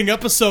disgusting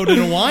episode in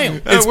a while.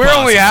 We're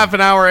only half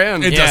an hour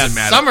in. It doesn't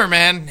matter. Summer,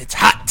 man. It's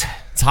hot.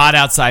 It's hot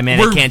outside, man.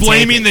 I We're can't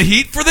blaming take the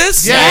heat for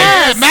this?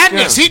 Yeah,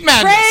 madness. Heat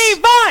madness.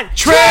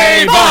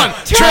 Trayvon.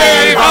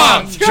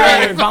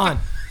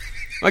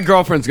 My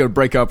girlfriend's gonna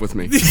break up with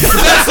me. That's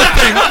the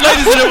thing, ladies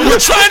and gentlemen. We're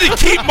trying to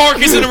keep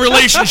Marcus in a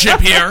relationship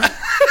here.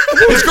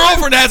 His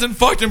girlfriend hasn't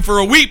fucked him for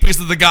a week because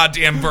of the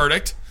goddamn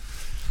verdict.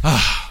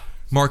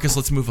 Marcus,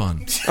 let's move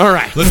on. All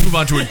right. Let's move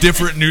on to a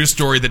different news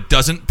story that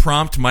doesn't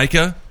prompt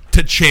Myka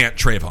to chant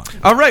Trayvon.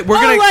 All right, we're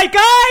gonna. Like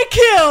I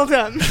killed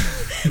him.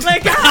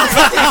 Like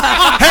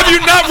Have you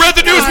not read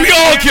the news? We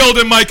all killed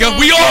him, Myka.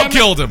 We all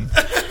killed him.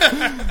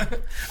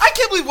 I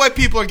can't believe white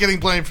people are getting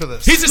blamed for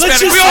this. He's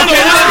Hispanic. We all know.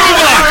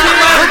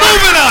 We're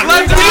moving on.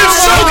 We did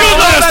so good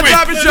last week.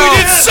 We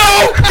did so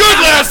good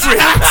last week.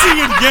 Taxi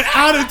and get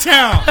out of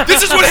town.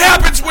 This is what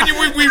happens when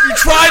we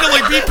try to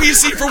like be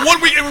PC for 1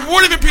 week and we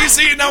weren't even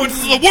PC, and now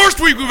it's the worst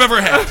week we've ever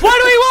had. what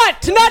do we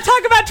want? To not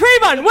talk about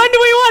Trayvon. When do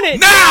we want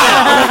it?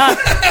 Now!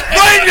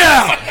 Right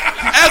now!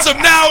 As of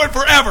now and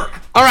forever.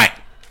 All right.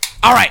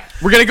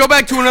 We're gonna go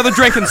back to another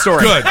drinking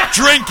story. Good.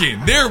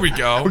 Drinking. There we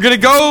go. We're gonna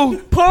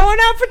go. Pour one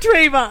out for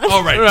Trayvon.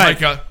 All right,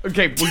 Myka.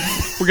 Okay,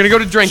 we're gonna go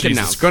to drinking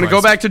Jesus now. Gonna go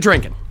Christ. back to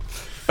drinking.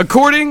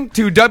 According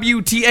to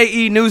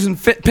WTAE News in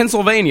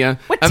Pennsylvania,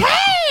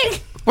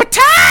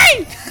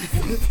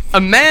 a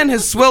man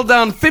has swilled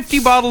down 50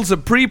 bottles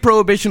of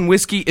pre-prohibition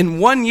whiskey in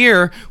 1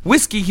 year.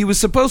 Whiskey he was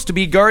supposed to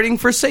be guarding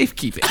for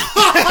safekeeping.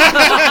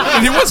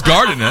 And he was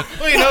guarding it.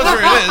 Well, he knows where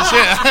it is,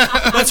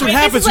 yeah. That's what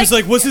happens. He's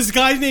like, was this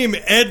guy's name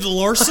Ed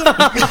Larson?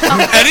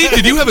 Eddie,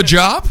 did you have a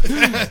job?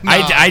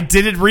 I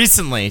did it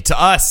recently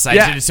to us. I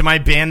did it to my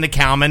band, the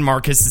Cowmen.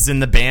 Marcus is in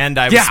the band.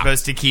 I was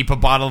supposed to keep a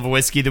bottle of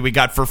whiskey that we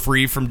got for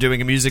free from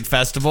doing a music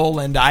festival,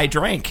 and I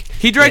drank.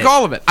 He drank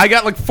all of it. I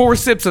got like 4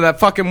 sips of that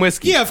fucking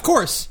whiskey. Yeah, of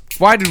course.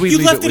 Why did we You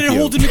leave left it it with at you?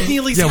 Holden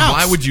McNeely's Yeah, house.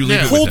 why would you leave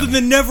it with Holding them?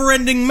 the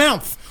never-ending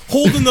mouth.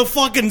 Holding the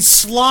fucking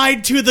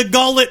slide to the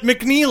gullet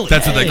McNeely.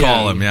 That's what they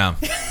call him, yeah.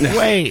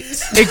 Wait.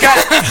 It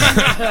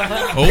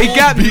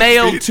got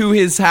mailed to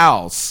his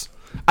house.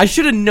 I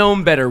should have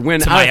known better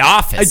when my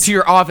office. To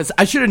your office.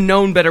 I should have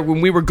known better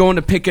when we were going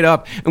to pick it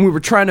up and we were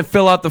trying to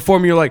fill out the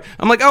form.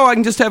 I'm like, oh, I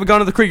can just have it gone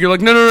to the creek. You're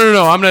like,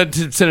 no. I'm going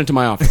to send it to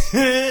my office.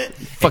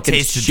 Fucking It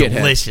tasted shithead.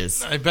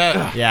 delicious. I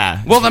bet.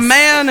 Yeah. Well, the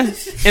man in the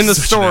Such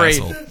an story.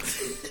 asshole.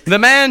 The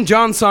man,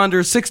 John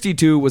Saunders,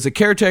 62, was a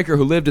caretaker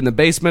who lived in the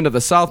basement of the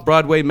South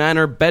Broadway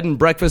Manor bed and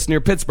breakfast near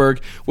Pittsburgh,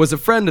 was a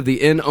friend of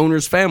the inn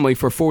owner's family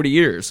for 40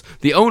 years.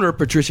 The owner,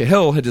 Patricia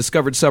Hill, had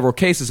discovered several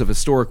cases of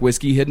historic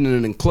whiskey hidden in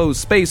an enclosed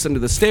space under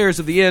the stairs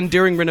of the inn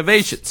during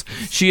renovations.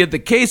 She had the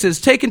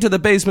cases taken to the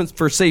basement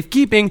for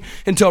safekeeping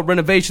until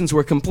renovations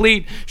were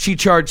complete. She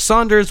charged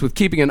Saunders with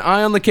keeping an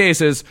eye on the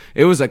cases.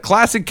 It was a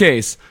classic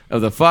case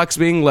of the fox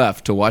being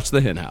left to watch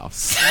the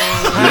henhouse.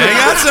 They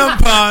got some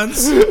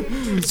puns.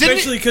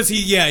 Especially because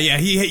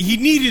he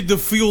needed the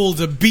fuel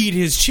to beat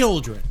his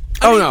children.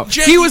 No.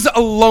 He was a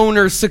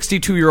loner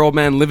 62-year-old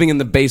man living in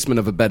the basement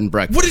of a bed and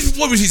breakfast.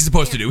 What was he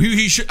supposed to do?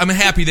 I'm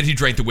happy that he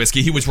drank the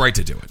whiskey. He was right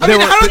to do it. I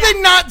mean, how did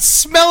they not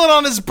smell it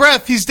on his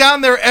breath? He's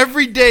down there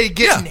every day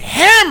getting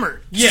hammered.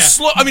 Yeah.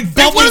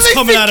 Bubbles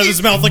coming out of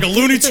his mouth like a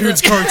Looney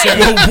Tunes cartoon.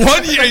 Well,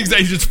 1 year,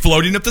 he's just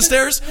floating up the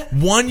stairs.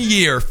 1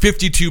 year,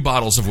 52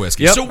 bottles of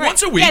whiskey. Yep. So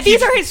once a week. Yeah,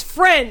 these are his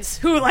friends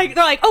who they're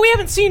like, oh, we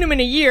haven't seen him in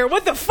a year.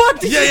 What the fuck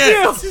did you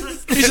do?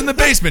 He's in the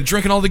basement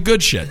drinking all the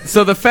good shit.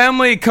 So the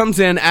family comes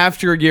in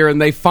after a year and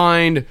they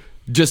find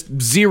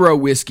just zero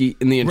whiskey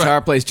in the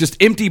entire place,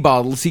 just empty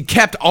bottles. He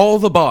kept all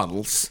the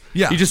bottles.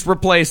 Yeah. He just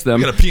replaced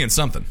them. You gotta pee in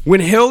something. When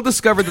Hill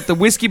discovered that the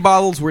whiskey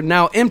bottles were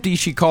now empty,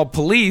 she called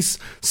police.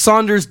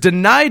 Saunders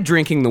denied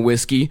drinking the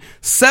whiskey.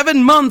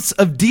 7 months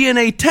of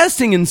DNA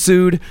testing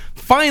ensued.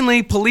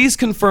 Finally, police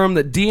confirmed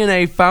that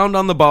DNA found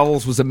on the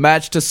bottles was a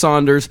match to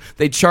Saunders.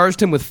 They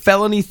charged him with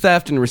felony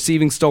theft and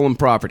receiving stolen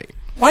property.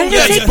 Why did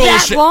it take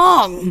that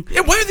long?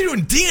 Yeah, why are they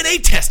doing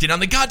DNA testing on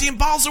the goddamn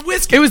bottles of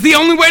whiskey? It was the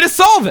only way to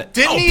solve it.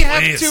 Didn't he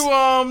have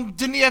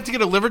to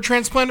get a liver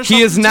transplant or something?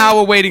 He is now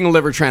awaiting a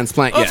liver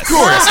transplant, yes. Of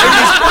course.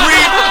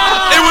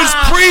 It was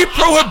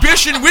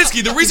pre-prohibition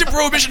whiskey. The reason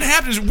prohibition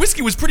happened is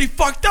whiskey was pretty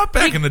fucked up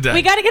back in the day.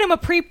 We got to get him a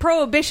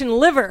pre-prohibition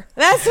liver.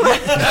 That's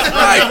what.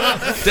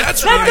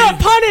 That's Let the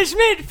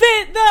punishment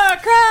fit the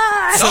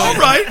crime. All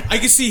right. I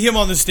can see him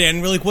on the stand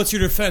and we're like, what's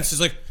your defense?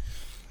 He's like,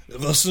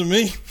 Listen to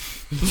me.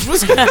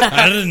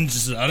 I didn't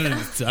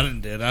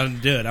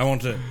do it.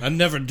 I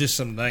never did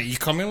something like that. You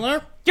coming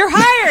there? You're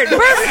hired.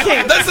 Burger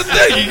King. That's the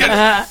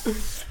thing.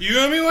 You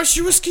want me watch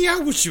your whiskey? I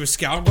watch your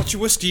whiskey. I'll watch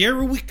your whiskey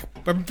every week.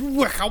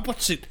 I'll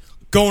watch it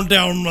going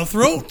down my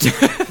throat.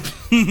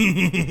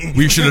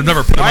 We should have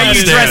never put him Why on are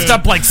you stage. dressed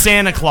up like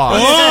Santa Claus?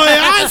 Oh,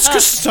 yeah, it's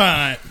Christmas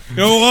time. You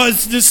know what?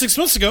 It's just 6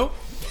 months ago.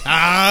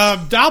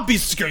 I'll be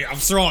scary. I'll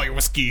throw all your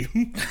whiskey. I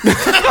mean,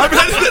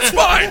 that's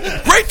fine.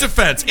 Great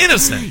defense.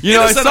 Innocent. You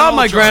know, I Innocent saw on all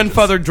my charges.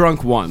 grandfather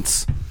drunk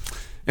once,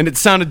 and it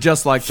sounded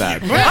just like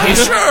that. I'm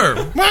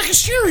sure.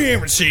 Marcus, you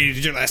haven't seen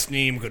your last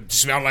name could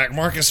smell like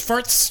Marcus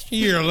Farts.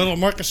 You're a little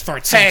Marcus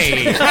Farts.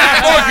 Hey.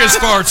 Marcus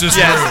Farts is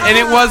Yes, and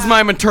it was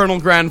my maternal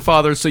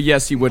grandfather, so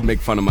yes, he would make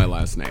fun of my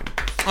last name.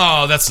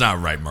 Oh, that's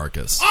not right,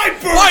 Marcus. I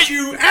brought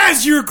you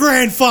as your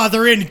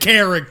grandfather in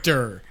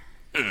character.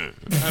 I'm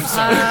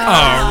sorry.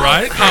 All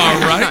right.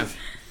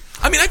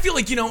 I mean, I feel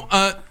like,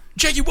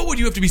 Jackie, what would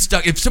you have to be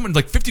stuck if someone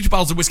like 52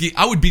 bottles of whiskey?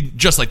 I would be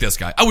just like this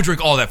guy. I would drink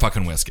all that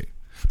fucking whiskey.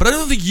 But I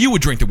don't think you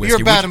would drink the whiskey.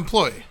 You're a bad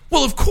employee.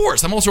 Well, of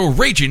course. I'm also a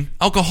raging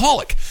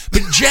alcoholic.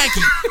 But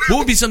Jackie, what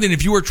would be something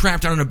if you were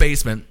trapped down in a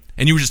basement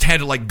and you just had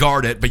to like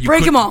guard it, but you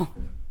Break them couldn't- all.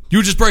 You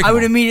would just break them I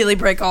would all. immediately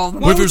break all of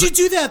them. Why would you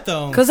do that,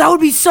 though? Because that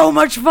would be so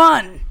much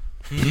fun.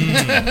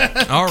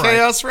 All right.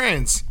 Chaos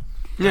reigns.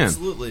 Yeah.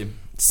 Absolutely.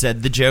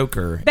 Said the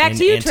Joker. Back in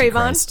to you,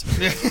 Antichrist.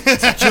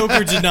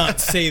 Joker did not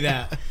say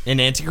that. In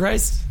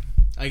Antichrist?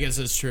 I guess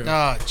that's true.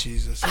 Oh,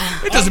 Jesus.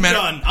 It doesn't matter.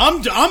 Done.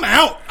 I'm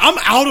out. I'm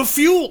out of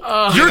fuel.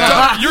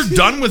 You're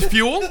done with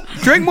fuel?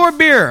 Drink more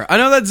beer. I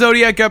know that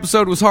Zodiac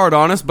episode was hard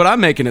on us, but I'm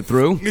making it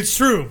through. It's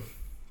true.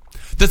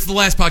 That's the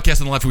last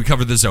podcast on the left. We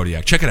covered the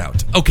Zodiac. Check it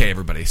out. Okay,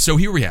 everybody. So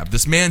here we have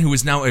this man who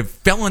is now a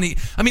felony.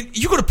 I mean,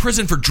 you go to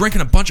prison for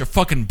drinking a bunch of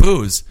fucking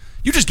booze.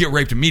 You just get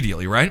raped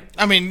immediately, right?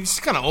 I mean, he's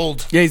kind of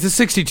old. Yeah, he's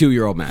a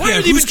 62-year-old man. Why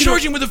are they even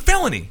charging him with a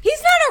felony?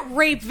 He's not a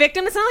rape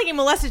victim. It's not like he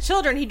molested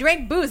children. He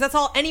drank booze. That's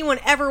all anyone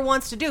ever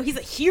wants to do. He's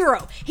a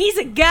hero. He's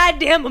a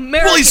goddamn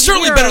American Well, he's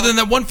certainly hero. better than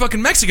that one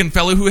fucking Mexican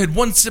fellow who had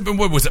one sip of,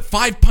 what was it,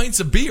 5 pints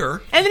of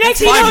beer? And the next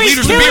thing you 5 know, he's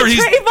liters of killing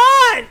beer.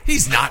 Trayvon.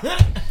 He's not.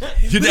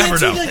 You never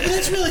know.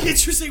 That's really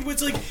interesting.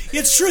 It's like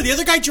it's true. The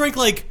other guy drank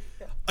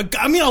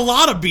a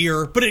lot of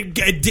beer, but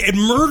it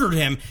murdered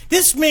him.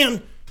 This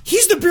man.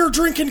 He's the beer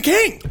drinking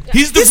king.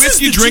 He's the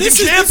whiskey drinking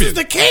champion. This is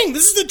the king.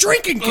 This is the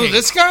drinking king. Oh,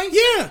 this guy?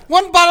 Yeah.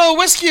 1 bottle of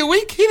whiskey a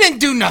week? He didn't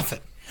do nothing.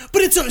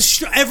 But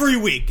it's every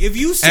week. If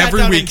you sat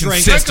Every down week, and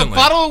drank consistently. Drink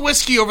a bottle of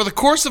whiskey over the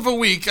course of a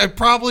week, I'd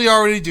probably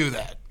already do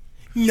that.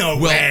 No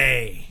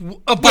way.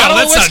 A bottle Well, of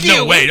that's not whiskey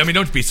no a way. week? I mean,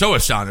 don't be so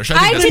astonished. I I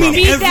think that's can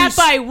probably... beat that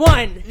by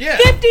 1. Yeah.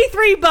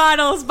 53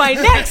 bottles by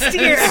next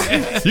year.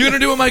 You gonna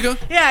do it, Micah?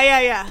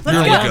 Yeah. Let's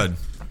You're go. good.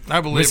 I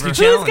believe her. Who's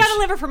got a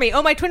liver for me?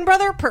 Oh, my twin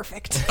brother?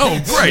 Perfect.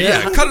 Oh, great.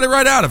 Yeah, cut it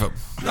right out of him.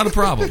 Not a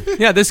problem.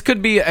 Yeah, this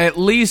could be at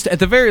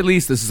the very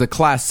least, this is a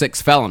Class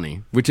 6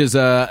 felony, which is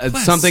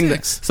something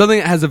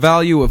that has a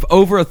value of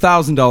over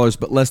 $1,000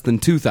 but less than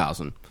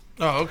 $2,000.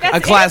 Oh, okay. That's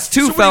A Class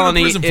 2 So what are you in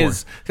felony prison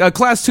is a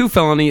Class 2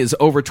 felony is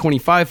over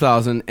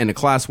 $25,000, and a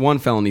Class 1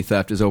 felony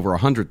theft is over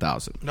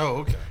 $100,000. Oh,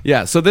 okay.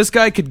 Yeah, so this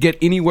guy could get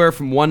anywhere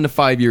from 1 to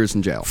 5 years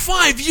in jail.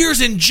 5 years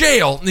in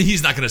jail,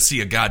 he's not gonna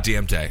see a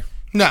goddamn day.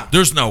 No.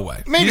 There's no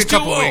way. Maybe He's a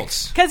couple too old.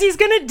 weeks. Because he's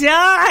going to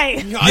die.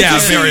 Yeah,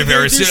 very,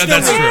 very soon.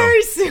 That's true.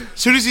 Very soon. As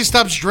soon as he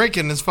stops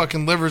drinking, his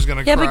fucking liver's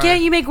gonna Yeah, cry. but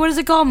can't you make, what is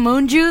it called,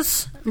 moon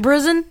juice in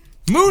prison?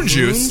 Moon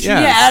juice?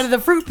 Yeah. Yeah, out of the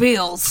fruit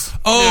peels.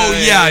 Oh,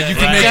 yeah, you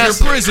can make Yes.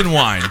 your prison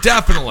wine.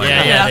 Definitely.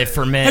 Yeah, they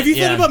ferment. Have you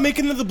thought about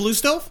making it the blue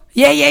stove?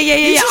 Yeah.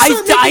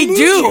 should start I making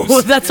do. moon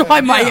juice. That's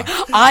why my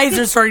eyes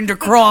are starting to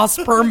cross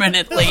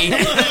permanently.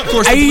 Of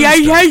course, the Blue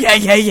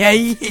Stove.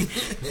 Ay.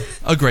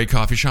 A great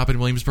coffee shop in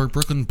Williamsburg,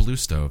 Brooklyn, Blue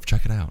Stove.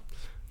 Check it out.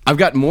 I've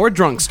got more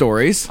drunk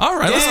stories. All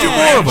right, let's do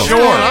more of them. Sure.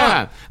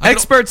 Yeah.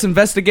 Experts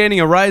investigating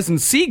a rise in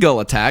seagull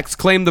attacks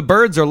claim the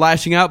birds are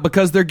lashing out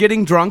because they're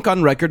getting drunk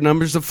on record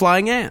numbers of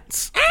flying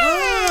ants.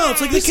 Oh,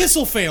 it's like the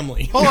Kissel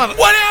family. Hold on.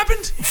 What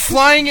happened?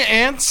 Flying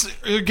ants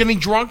are getting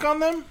drunk on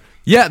them?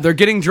 Yeah, they're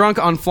getting drunk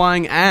on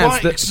flying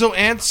ants. Why? So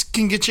ants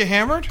can get you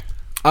hammered?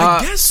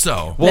 I guess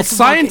so. Well, Let's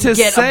fucking scientists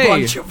get say a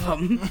bunch of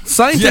them.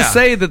 Scientists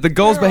say that the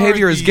gull's Where are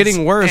behavior is these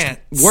getting worse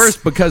ants?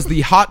 because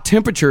the hot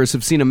temperatures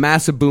have seen a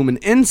massive boom in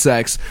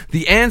insects.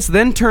 The ants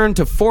then turn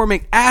to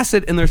forming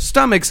acid in their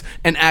stomachs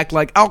and act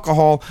like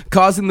alcohol,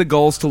 causing the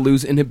gulls to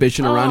lose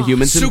inhibition around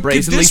humans So and could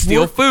brazenly this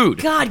steal work- food.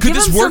 God, Could give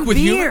this them work some with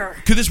beer. humans?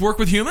 Could this work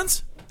with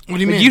humans? What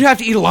do you mean? You'd have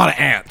to eat a lot of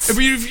ants. If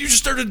you just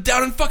started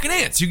downing fucking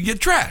ants, you could get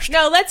trashed.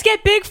 No, let's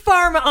get Big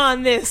Pharma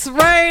on this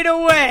right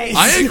away.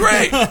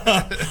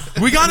 I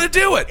agree. We gotta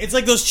do it. It's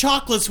like those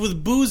chocolates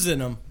with booze in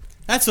them.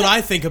 That's what I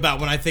think about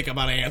when I think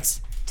about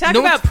ants. Talk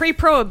about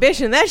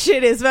pre-prohibition. That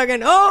shit is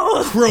fucking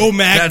old.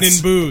 Cro-Magnon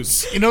That's-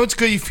 booze. You know it's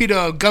good? You feed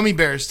gummy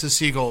bears to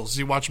seagulls.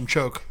 You watch them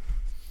choke.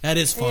 That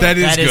is fun. That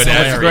is good.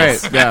 That's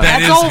great. Yeah.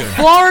 That's old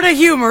Florida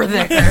humor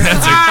there.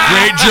 That's a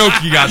great joke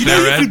you got there,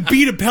 You Ed. could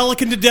beat a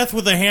pelican to death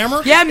with a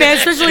hammer? Yeah, man,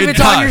 especially if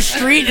it's on your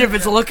street and if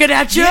it's looking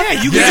at you.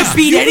 Yeah, you can just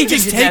beat anything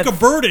just to take death. a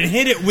bird and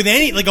hit it with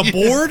like a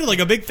board, like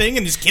a big thing,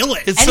 and just kill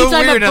it. It's so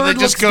Anytime a weird how they bird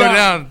just looks go down.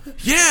 down.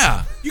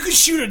 Yeah. You can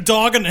shoot a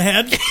dog in the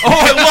head. Oh,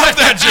 I love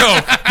that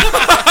joke.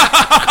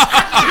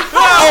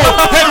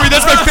 Oh, Henry,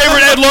 that's my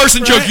favorite Ed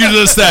Larson joke you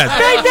just said.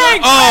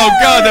 Oh,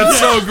 God, that's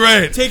so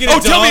great.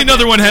 Tell me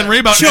another one, Henry.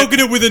 About choking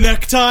it with a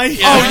necktie.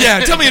 Oh, yeah.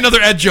 Tell me another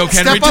Ed joke,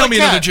 Henry. Tell me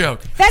another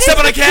joke. That Step is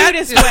on a the cat?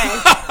 cutest way.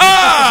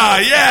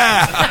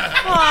 Yeah.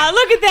 Aw,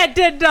 look at that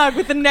dead dog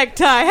with the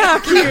necktie. How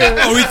cute.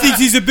 Oh, he thinks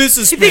he's a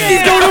businessman. He thinks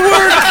he's going to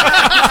work.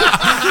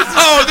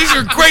 Oh, these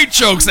are great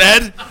jokes,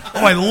 Ed.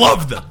 Oh, I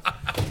love them.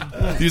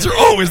 These are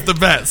always the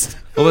best.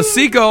 Well, the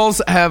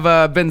seagulls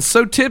have been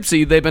so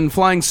tipsy, they've been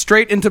flying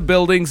straight into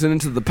buildings and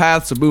into the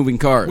paths of moving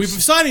cars. We've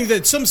been finding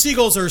that some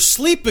seagulls are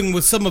sleeping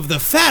with some of the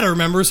fatter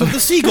members of the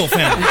seagull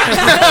family.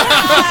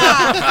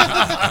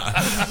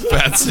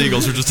 Fat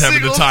seagulls are just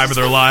having the time of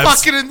their lives.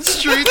 Fucking in the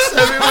streets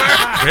everywhere.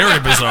 Very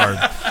bizarre.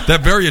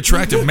 That very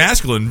attractive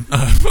masculine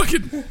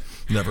fucking...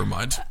 Never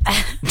mind.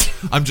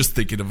 I'm just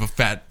thinking of a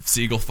fat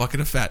seagull fucking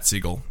a fat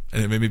seagull,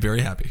 and it made me very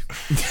happy.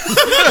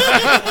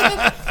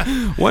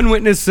 One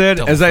witness said,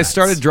 as I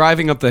started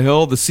driving up the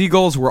hill, the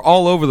seagulls were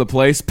all over the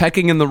place,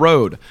 pecking in the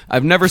road.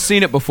 I've never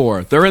seen it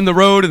before. They're in the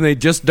road, and they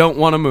just don't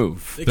want to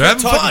move. They're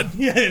having fun.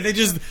 Yeah,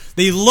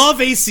 they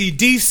love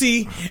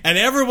AC/DC, and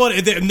everyone,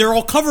 and they're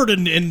all covered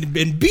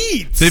in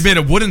beads. They made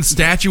a wooden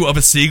statue of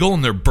a seagull,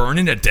 and they're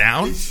burning it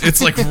down.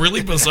 It's like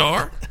really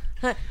bizarre.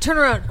 Turn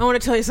around. I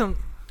want to tell you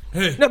something.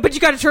 Hey. No, but you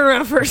got to turn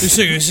around first.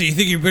 So you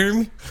think you're better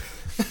than me?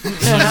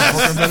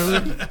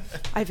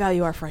 I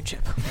value our friendship.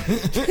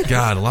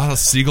 God, a lot of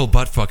seagull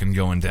butt fucking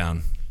going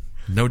down.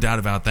 No doubt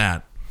about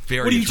that.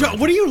 Very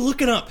What are you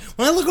looking up?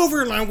 When I look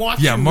over and I watch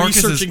you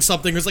Marcus researching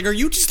something, it's like, are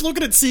you just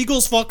looking at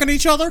seagulls fucking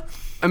each other?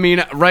 I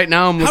mean, right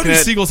now I'm How looking do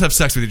at... seagulls have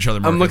sex with each other,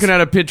 Marcus? I'm looking at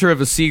a picture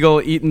of a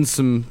seagull eating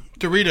some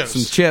Doritos.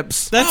 Some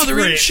chips. That's they're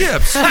great. eating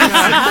chips.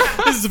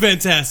 This is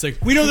fantastic.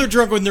 We know they're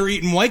drunk when they're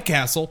eating White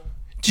Castle.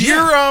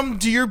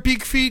 Do your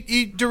beak feet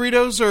eat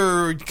Doritos,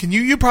 or can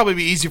you probably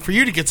be easy for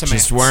you to get some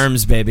Just ants?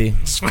 worms, baby.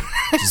 Just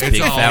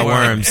big fat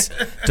worms.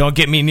 Don't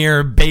get me near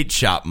a bait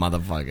shop,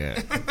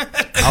 motherfucker.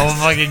 I will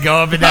fucking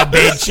go up in that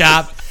bait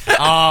shop.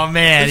 Oh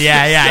man,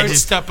 yeah. I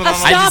just stopping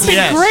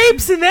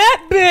grapes in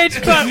that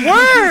bitch, but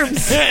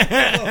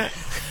worms.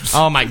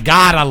 Oh my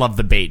god, I love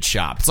the bait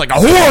shop. It's like a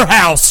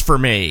whorehouse for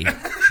me.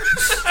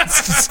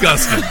 It's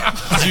disgusting.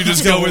 You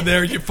just go in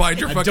there, you find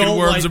your fucking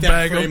worms and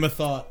bag them. Frame of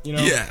thought, you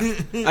know? Yeah.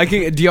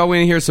 Do y'all want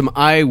to hear some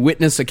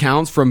eyewitness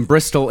accounts from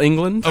Bristol,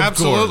 England?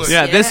 Absolutely. Course.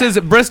 Yeah, this is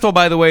Bristol,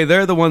 by the way.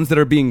 They're the ones that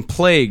are being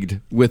plagued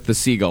with the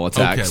seagull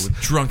attacks. Okay,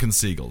 with drunken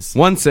seagulls.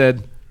 One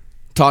said,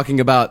 talking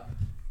about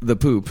the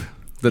poop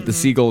that the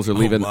seagulls are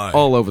leaving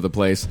all over the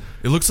place.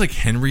 It looks like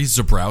Henry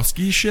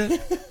Zabrowski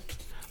shit.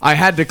 I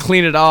had to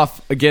clean it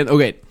off again.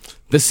 Okay,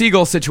 the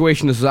seagull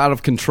situation is out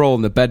of control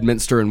in the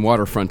Bedminster and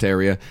waterfront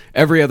area.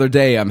 Every other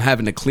day, I'm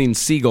having to clean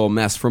seagull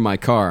mess from my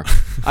car.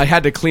 I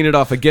had to clean it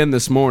off again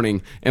this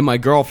morning, and my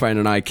girlfriend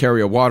and I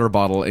carry a water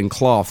bottle and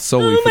cloth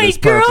solely for this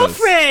purpose.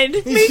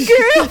 My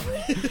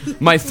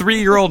girlfriend. My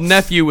 3-year-old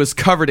nephew was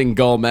covered in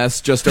gull mess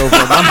just over a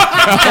month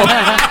ago.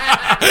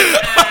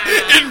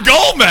 In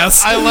gull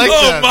mess? I like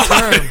that my.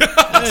 term.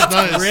 That's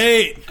nice.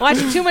 Great.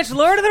 Watching too much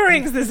Lord of the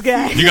Rings, this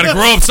guy. You gotta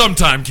grow up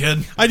sometime,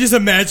 kid. I just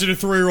imagine a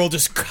 3-year-old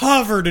just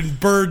covered in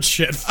bird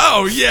shit.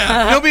 Oh,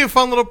 yeah. It'll be a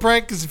fun little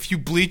prank because if you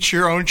bleach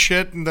your own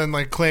shit and then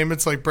like claim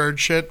it's like bird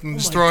shit and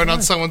just throw it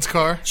on someone's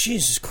car.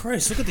 Jesus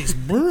Christ, look at these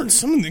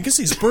birds. I guess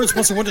these birds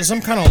must have went to some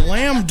kind of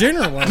lamb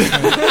dinner last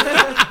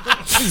night.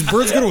 These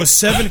birds go to a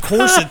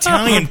 7-course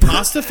Italian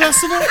pasta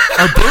festival?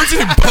 Are birds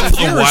in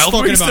Buffalo Wild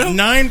fucking Wings about though?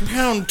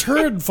 9-pound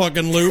turd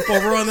fucking loop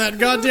over on that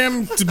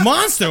goddamn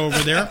monster over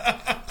there.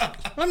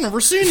 I've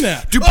never seen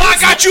that. Dude, I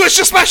got you. It's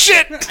just my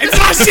shit. It's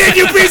my shit,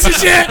 you piece of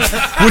shit.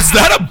 Was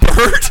that a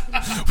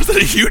bird? Was that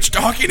a huge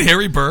talking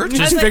hairy bird?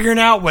 just figuring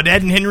out what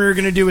Ed and Henry are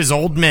gonna do as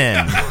old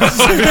men.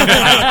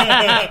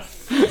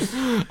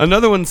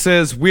 Another one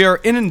says, we are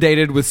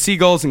inundated with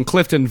seagulls in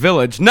Clifton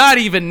Village, not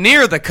even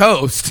near the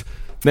coast.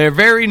 They're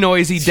very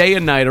noisy day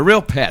and night, a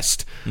real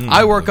pest.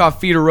 I work off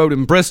Feeder Road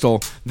in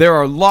Bristol. There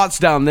are lots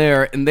down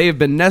there, and they have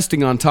been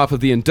nesting on top of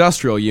the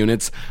industrial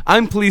units.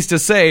 I'm pleased to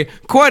say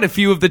quite a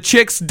few of the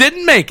chicks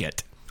didn't make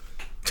it.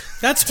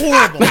 That's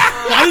horrible.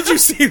 Why did you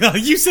say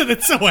that? You said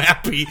it so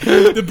happy.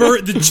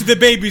 The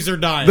babies are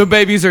dying. The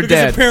babies are because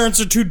dead. the parents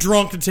are too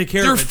drunk to take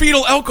care They're of it.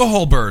 fetal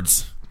alcohol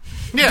birds.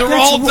 Yeah, They're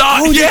all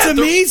dying. Oh, Yeah, that's they're-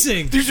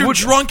 amazing. These are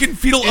drunken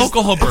fetal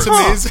alcohol birds. It's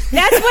amazing.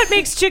 That's what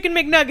makes chicken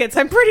McNuggets.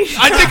 I'm pretty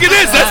sure. I think it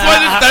is. That's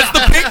why that's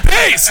the pink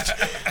paste.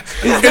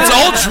 It's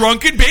all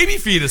drunken baby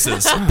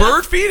fetuses.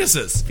 Bird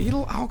fetuses.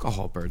 Fetal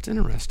alcohol birds,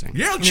 interesting.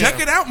 Yeah, check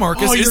it out,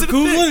 Marcus. Oh, you're Isn't it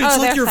Googling? big? It's Oh,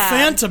 like they're you're fat.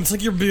 Phantom. It's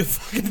like you're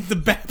fucking the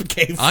Bat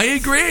Cave. I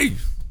agree.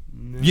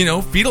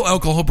 fetal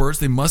alcohol birds,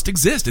 they must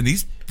exist. And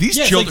these It's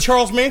children. like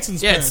Charles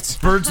Manson's Yeah, parents. it's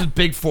birds with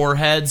big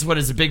foreheads. What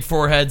is it? Big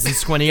foreheads and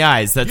squinty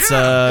eyes. That's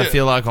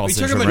fetal alcohol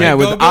syndrome, right? Yeah,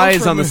 with Go-go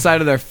eyes for on the me.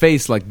 side of their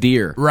face like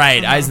deer.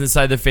 Right, eyes on the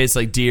side of their face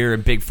like deer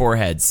and big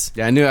foreheads.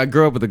 Yeah, I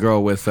grew up with a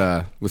girl with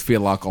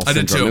fetal alcohol I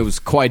did syndrome. too. It was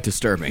quite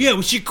disturbing. Yeah,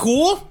 was she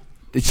cool?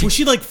 Was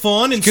she like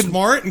fun and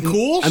smart and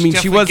cool? I mean,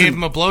 she Definitely wasn't. gave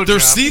him a blowjob. They're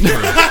see-through.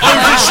 Oh,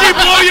 did she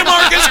blow you,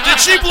 Marcus? Did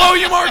she blow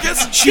you,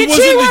 Marcus? Did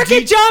she work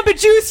at Jamba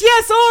Juice?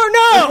 Yes or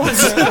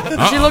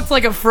no? She looked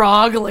like a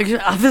frog, like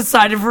on the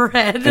side of her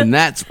head. And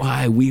that's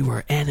why we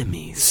were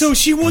enemies. So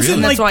she wasn't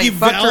Really? That's why like he the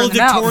fucked her in the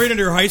mouth. valedictorian at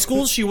her high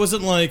school? She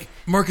wasn't like,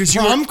 Marcus,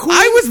 prom queen?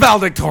 I was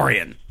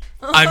valedictorian.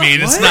 I mean,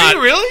 it's Were not.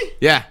 you really?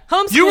 Yeah.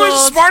 Homeschooled. You were the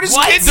smartest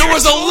kid. There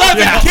was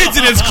 11 kids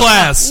in his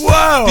class.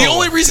 Whoa. The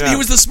only reason he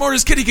was the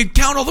smartest kid, he could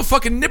count all the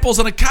fucking nipples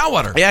on a cow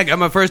udder. Yeah, I got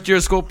my first year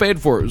of school paid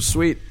for. It was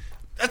sweet.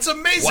 That's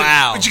amazing.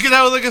 Wow. Did you get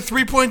out with like a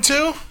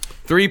 3.2?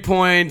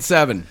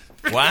 3.7.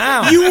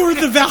 Wow. You were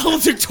the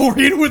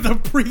valedictorian with a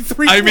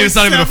pre-3. I mean, it's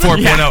not even a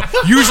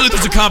 4.0. Usually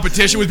there's a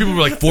competition with people who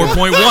are like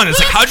 4.1. It's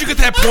like, how'd you get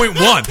that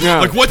 0.1? Yeah.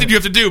 Like, what did you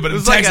have to do? But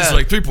in Texas, it's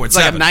like 3.7. It's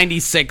like a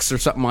 96 or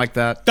something like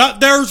that. That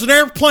there's an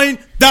airplane.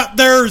 That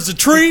there's a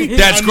tree.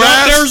 That's and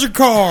grass. That there's a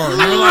car. And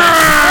you're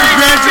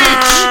like,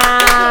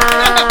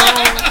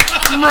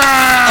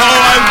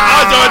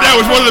 I thought that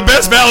was one of the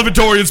best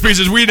valedictorian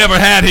speeches we never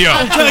had here.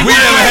 We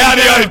never had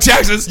here in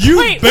Texas. you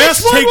Wait,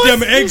 best which one take was-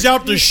 them eggs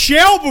out the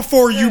shell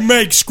before you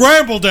make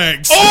scrambled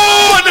eggs. Oh,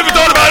 I never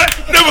thought about it.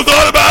 Never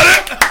thought about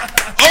it.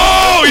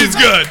 Oh, he's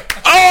good.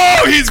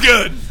 Oh, he's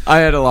good. I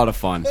had a lot of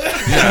fun.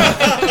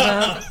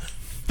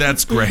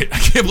 That's great. I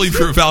can't believe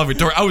you were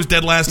valedictorian. I was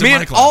dead last in Me my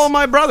and class. all of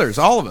my brothers,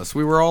 all of us,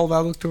 we were all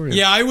valedictorians.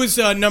 Yeah, I was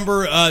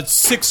number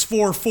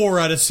 644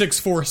 out of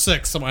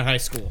 646 in my high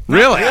school.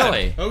 Really?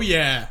 Really? Oh,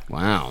 yeah.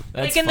 Wow.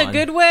 That's Like in the fun.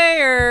 good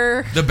way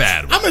or The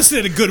bad one. I'm going to say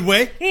it a good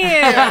way.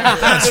 yeah.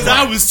 Because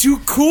I was too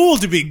cool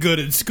to be good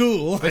in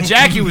school. But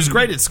Jackie was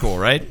great at school,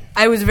 right?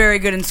 I was very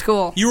good in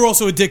school. You were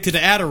also addicted to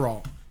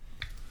Adderall.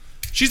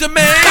 She's a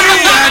maniac.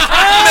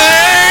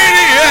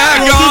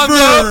 Maniac on the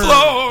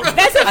floor.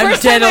 That's the I'm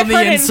first dead time on I've the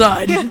heard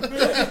inside.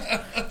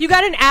 You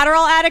got an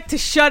Adderall addict to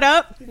shut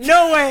up?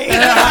 No way.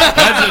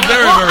 That's a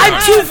very, Well, very I'm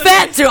hard. too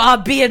fat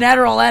to be an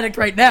Adderall addict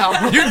right now.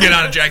 You can get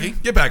on it, Jackie.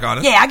 Get back on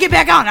it. Yeah, I get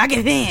back on. I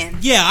get in.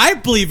 Yeah, I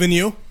believe in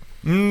you.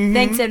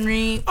 Thanks,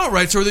 Henry. All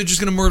right, so are they just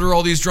going to murder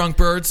all these drunk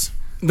birds?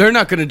 They're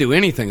not going to do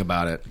anything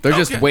about it. They're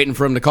just Okay. waiting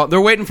for them to call.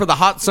 They're waiting for the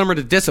hot summer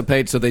to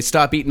dissipate so they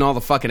stop eating all the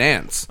fucking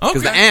ants.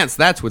 Because the Okay. ants,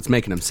 that's what's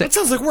making them sick. It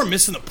sounds like we're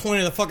missing the point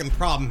of the fucking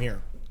problem here.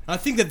 I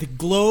think that the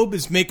globe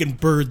is making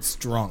birds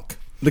drunk.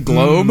 The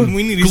globe?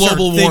 We need to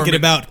Global start thinking warming.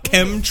 about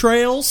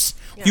chemtrails.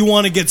 You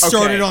want to get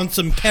started Okay. on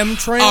some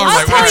chemtrails? All I'll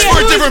right, tell it's you for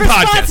a who's different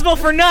podcast. responsible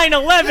for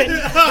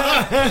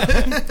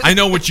 9/11. I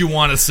know what you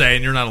want to say,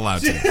 and you're not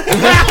allowed to.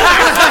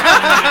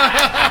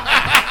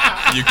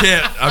 You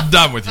can't. I'm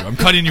done with you. I'm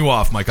cutting you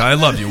off, Micah. I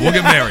love you. We'll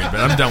get married, but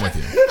I'm done with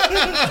you.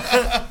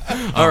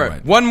 All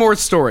right. One more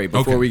story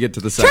before Okay. we get to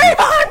the segment.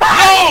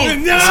 Oh!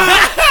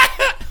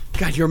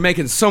 God, you're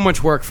making so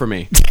much work for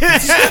me.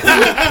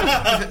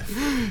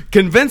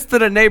 Convinced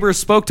that a neighbor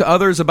spoke to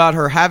others about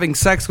her having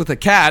sex with a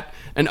cat,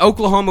 an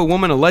Oklahoma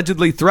woman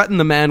allegedly threatened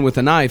the man with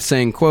a knife,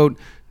 saying, quote,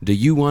 "Do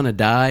you want to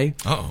die?"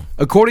 Uh-oh.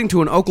 According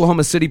to an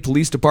Oklahoma City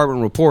Police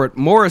Department report,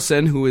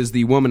 Morrison, who is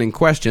the woman in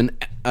question...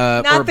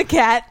 Not the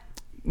cat.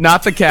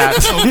 Not the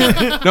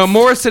cat. No,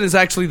 Morrison is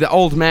actually the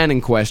old man in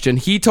question.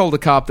 He told a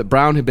cop that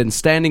Brown had been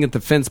standing at the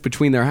fence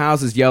between their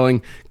houses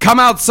yelling, "Come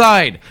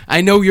outside!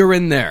 I know you're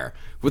in there."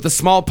 With a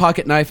small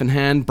pocket knife in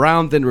hand,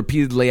 Brown then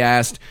repeatedly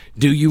asked,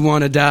 "Do you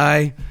want to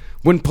die?"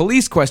 When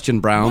police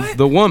questioned Brown,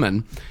 the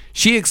woman,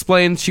 she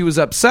explained she was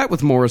upset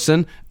with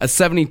Morrison, a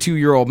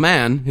 72-year-old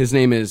man. His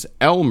name is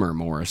Elmer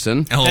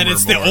Morrison. And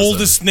it's the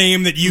oldest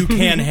name that you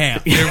can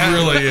have. It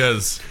really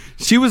is.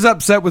 She was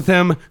upset with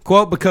him,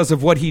 quote, because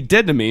of what he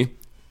did to me.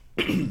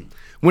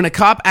 When a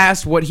cop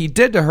asked what he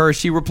did to her,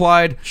 she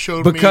replied,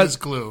 Showed me his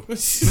glue.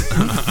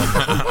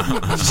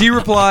 She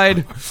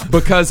replied,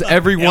 because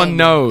everyone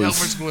knows.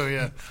 Elmer's glue,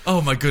 yeah. Oh,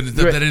 my goodness.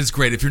 That is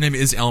great. If your name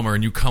is Elmer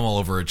and you come all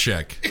over a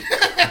chick,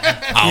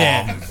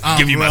 I'll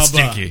give you my Rubber,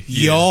 stinky.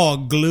 You're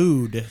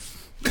glued.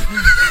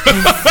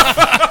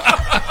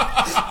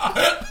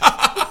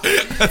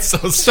 That's so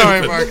stupid.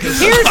 Sorry, Marcus.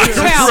 Here's your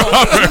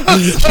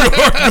challenge.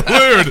 You're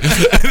glued.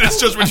 And it's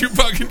just when you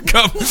fucking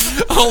come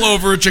all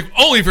over a chick,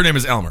 only if your name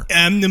is Elmer.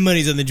 The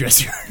money's on the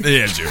dresser.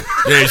 Yes, you.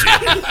 Yes,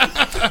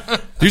 you.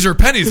 These are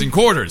pennies and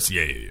quarters.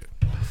 Yeah.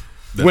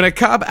 When a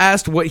cop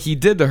asked what he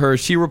did to her,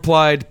 she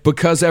replied,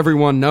 because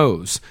everyone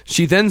knows.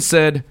 She then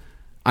said,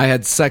 I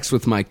had sex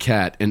with my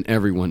cat and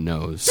everyone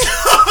knows.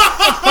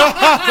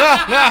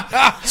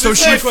 So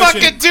she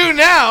fucking do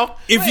now.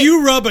 If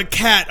you rub a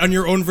cat on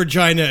your own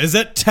vagina, is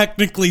that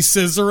technically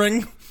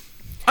scissoring?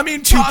 I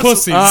mean, Two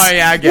pussies. Oh,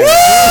 yeah, I get it.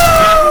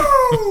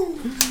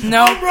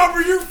 No.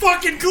 Rubber, you're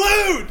fucking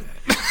glued.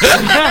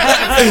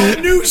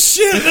 New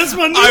shit. That's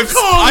my new I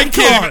calling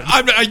can't.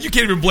 card. You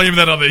can't even blame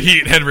that on the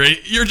heat, Henry.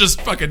 You're just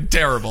fucking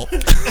terrible.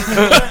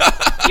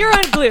 You're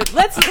unglued.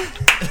 Let's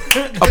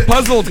A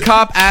puzzled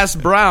cop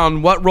asked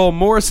Brown what role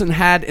Morrison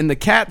had in the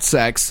cat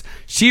sex.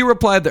 She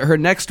replied that her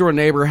next-door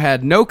neighbor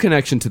had no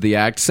connection to the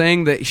act,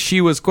 saying that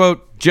she was,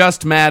 quote,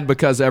 just mad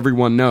because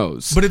everyone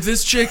knows. But if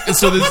this chick...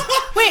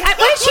 Wait, what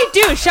did she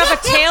do? Shove a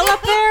tail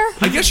up there?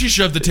 I guess she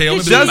shoved the tail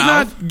into does the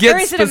mouth. not get Or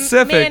is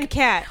specific. it a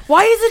man-cat?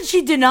 Why isn't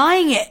she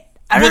denying it?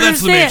 I don't Well,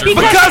 that's the understand.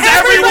 major- Because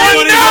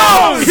everyone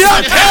knows! The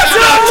cat's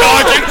not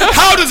talking.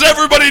 How does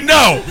everybody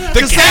know?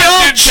 The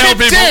cat didn't tell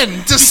people.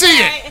 in to see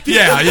it.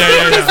 Yeah.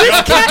 They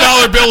all put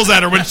dollar bills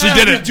at her when she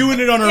did Been it. doing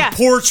it on her Yeah.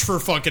 porch for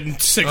fucking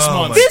 6 Oh,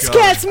 months. my This God.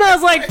 cat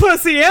smells like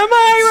pussy. Am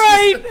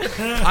I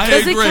right? I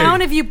Does agree. it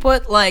count if you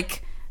put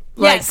like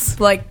Yes.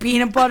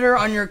 peanut butter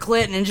on your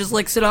clit and it just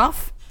licks it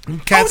off?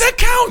 Cats, that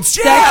counts.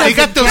 Yeah. That they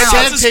got those That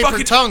counts as sandpaper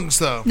fucking- tongues,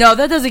 though. No,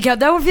 that doesn't count.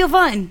 That would feel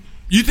fine.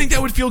 You think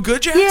that would feel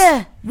good, Jax?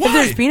 Yeah. Why? If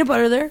there's peanut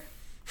butter there.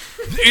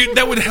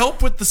 That would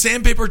help with the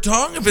sandpaper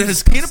tongue if it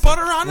has peanut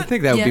butter on I it?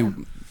 think that would Yeah.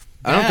 be...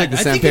 I don't Bad. think the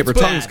I think sandpaper it's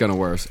tongue bad. is going to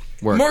work.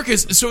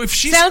 Marcus, so if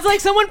she's... Sounds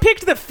like someone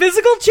picked the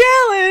physical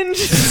challenge.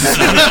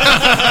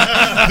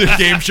 the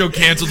game show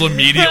canceled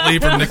immediately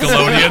from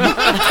Nickelodeon.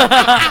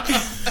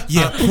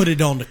 Yeah, put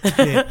it on the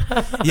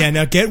clit. Yeah,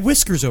 now get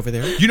whiskers over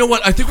there. You know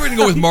what? I think we're going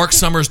to go with Mark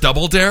Summers'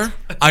 Double Dare.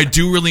 I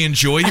do really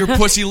enjoy your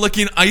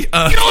pussy-licking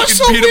It's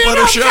so peanut weird.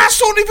 butter show. Cats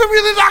don't even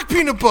really like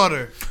peanut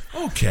butter.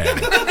 Okay. All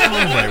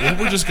right. Well,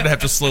 we're just going to have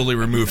to slowly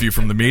remove you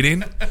from the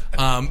meeting.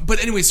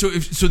 But anyway,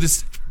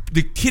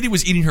 the kitty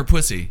was eating her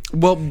pussy.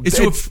 Well,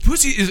 So if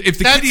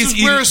the kitty is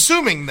eating... We're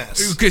assuming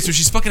this. Okay, so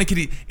she's fucking a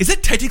kitty. Is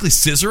that technically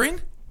scissoring?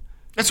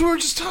 That's what we were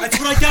just talking That's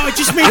what I thought. I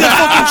just made that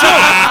fucking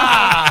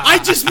joke. I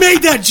just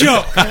made that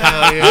joke.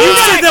 You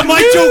said that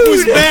my joke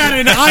was bad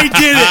and I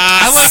did it.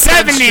 I like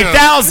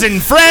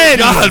 70,000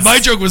 friends. God, my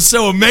joke was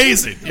so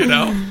amazing, you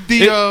know?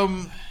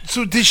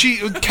 So did she...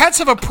 Cats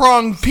have a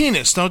pronged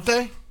penis, don't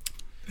they?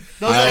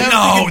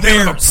 No, they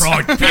have a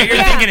prong. You're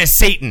thinking of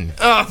Satan.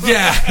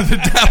 Yeah,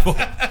 the devil.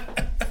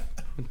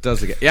 It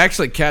does again.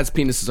 Actually, cats'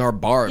 penises are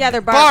barbed. Yeah, they're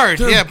barbed.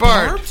 Barbed, yeah,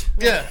 barbed. barbed?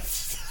 Yeah.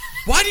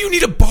 Why do you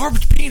need a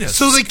barbed penis?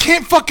 So they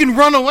can't fucking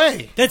run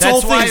away. That's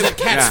That's all why- things that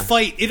cats yeah.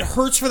 fight. It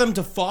hurts for them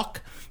to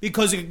fuck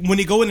because when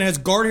you go in and it has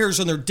guard hairs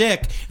on their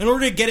dick, in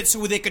order to get it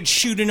so they could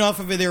shoot enough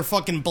of their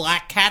fucking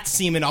black cat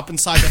semen up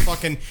inside the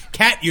fucking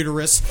cat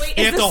uterus, Wait,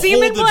 they is have the to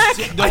semen hold black?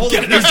 the hold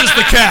It was just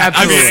the cat. the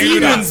Absolutely.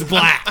 semen's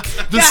black.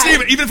 The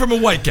semen, even from a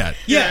white cat.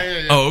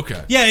 Yeah. Oh,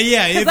 okay. Yeah.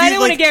 Because If I you, didn't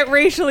want to like, get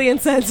racially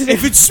insensitive.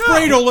 if it's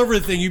sprayed all over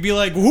the thing, you'd be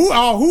like,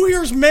 who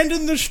here's men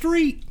in the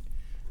street?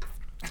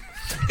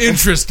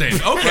 Interesting.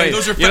 Okay,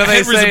 those are Henry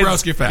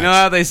Zabrowski facts. You know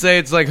how they say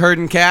it's like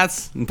herding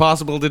cats,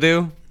 impossible to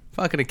do?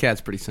 Fucking a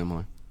cat's pretty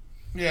similar.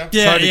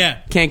 Yeah.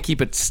 Can't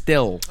keep it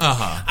still.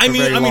 I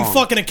mean, very long.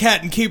 fucking a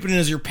cat and keeping it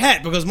as your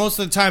pet, because most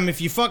of the time,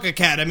 if you fuck a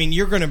cat, I mean,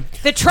 you're gonna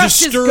The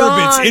trust is disturb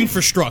gone. its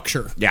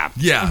infrastructure. Yeah.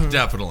 Yeah,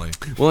 definitely.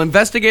 Well,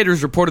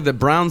 investigators reported that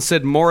Brown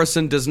said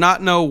Morrison does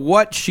not know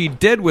what she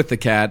did with the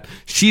cat.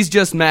 She's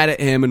just mad at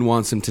him and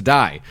wants him to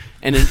die.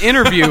 In an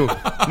interview,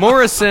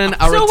 Morrison,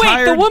 a So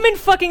retired... wait, the woman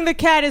fucking the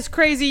cat is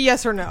crazy,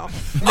 yes or no?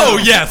 Oh,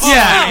 yes.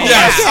 Yeah,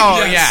 Yes. yeah. Oh,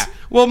 Yes. yeah.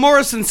 Well,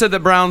 Morrison said that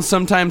Brown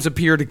sometimes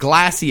appeared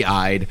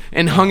glassy-eyed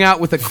and hung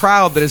out with a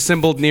crowd that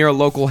assembled near a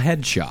local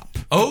head shop.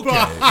 Okay,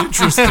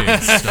 interesting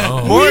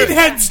stuff.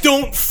 Meatheads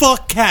don't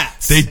fuck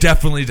cats. They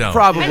definitely don't.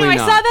 Probably I know, I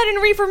not. saw that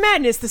in Reefer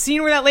Madness, the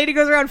scene where that lady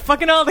goes around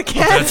fucking all the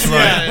cats. That's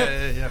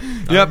right.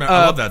 Yep,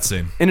 I love that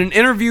scene. In an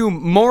interview,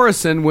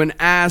 Morrison, when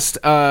asked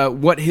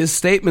what his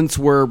statements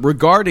were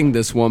regarding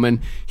this woman,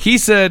 he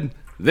said,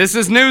 "This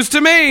is news to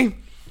me.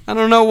 I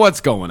don't know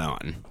what's going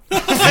on."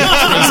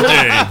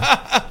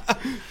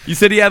 He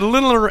said he had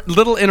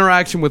little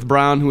interaction with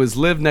Brown, who has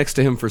lived next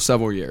to him for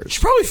several years. She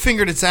probably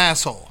fingered its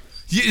asshole.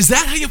 Is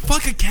that how you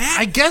fuck a cat?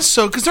 I guess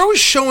so, because they're always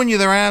showing you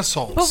their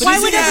assholes. But why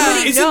would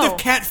everybody Isn't know? the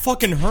cat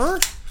fucking her?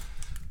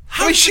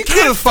 How I mean, does she the cat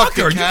could've fuck fucked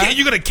the her? cat.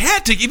 You got a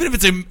cat tick, even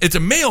if it's a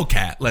male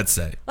cat, let's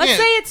say. Let's Yeah.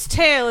 say its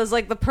tail is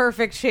like the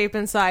perfect shape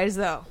and size,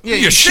 though. Yeah,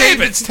 You shave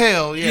it. its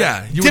tail.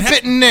 Yeah, you Dip would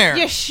it in there.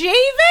 You shave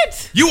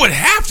it? You would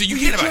have to. You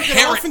can't have a Jerk it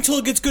hair. off until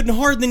it gets good and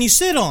hard, and then you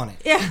sit on it.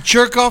 Yeah.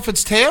 Jerk off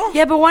its tail?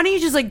 Yeah, but why don't you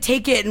just like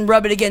take it and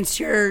rub it against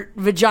your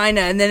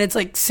vagina and then it's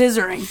like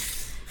scissoring?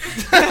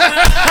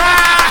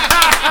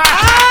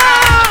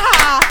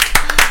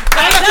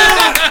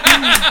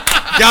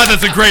 God,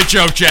 that's a great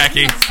joke,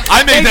 Jackie.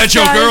 I made that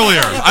joke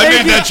earlier. I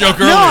made that joke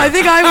earlier. No, I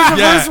think I was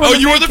the Yeah. first one. Oh, to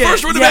you were make the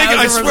first one to Yeah, make it?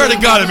 I was the swear first to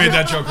one. God I made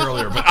that joke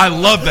earlier. But I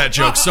love that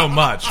joke so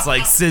much. It's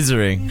like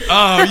scissoring.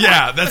 Oh,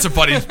 yeah. That's a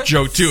funny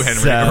joke, too,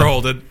 Henry. So-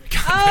 Hold it.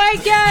 Oh, I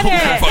get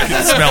it.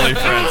 Fucking smelly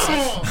friends.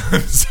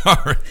 I'm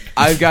sorry.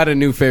 I've got a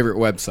new favorite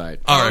website.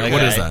 All right,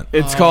 what is that?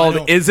 It's called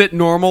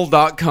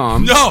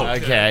isitnormal.com. No.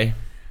 Okay.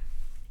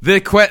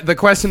 The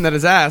question that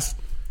is asked,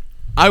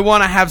 I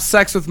want to have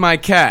sex with my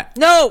cat.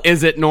 No.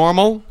 Is it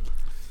normal?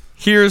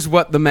 Here's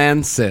what the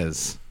man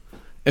says.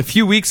 A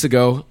few weeks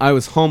ago, I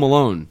was home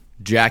alone,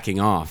 jacking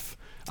off.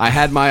 I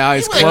had my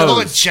eyes I call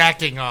it closed.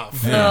 jacking off.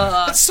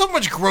 It's so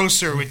much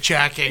grosser with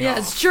jacking Yeah, off.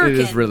 it's jerking. It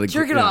is really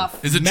Jerk it yeah.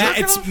 off. Is it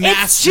jerking It's off?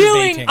 masturbating. It's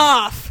chewing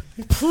off.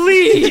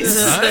 Please.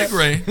 I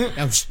agree.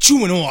 I was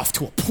chewing off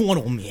to a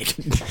porno, man.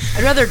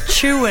 I'd rather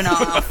chewing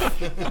off.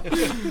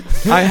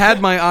 I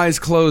had my eyes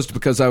closed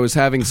because I was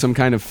having some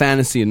kind of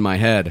fantasy in my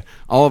head.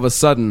 All of a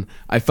sudden,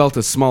 I felt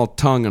a small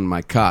tongue on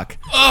my cock.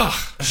 Ugh.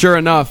 Sure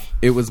enough,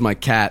 it was my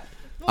cat.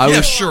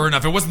 Sure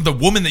enough. It wasn't the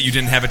woman that you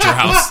didn't have at your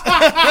house.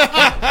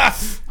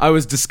 I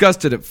was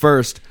disgusted at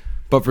first,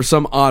 but for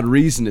some odd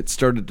reason, it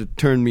started to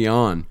turn me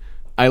on.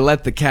 I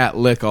let the cat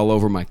lick all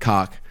over my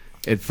cock.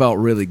 It felt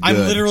really good. I'm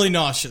literally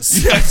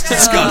nauseous. Yeah, it's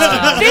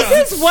disgusting.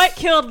 This is what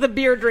killed the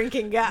beer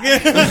drinking guy.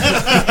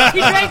 He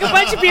drank a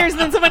bunch of beers,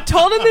 and then someone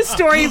told him this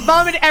story,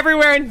 vomited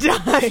everywhere, and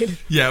died.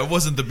 Yeah, it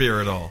wasn't the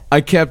beer at all.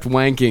 I kept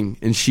wanking,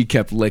 and she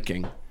kept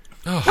licking.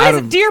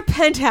 Guys, dear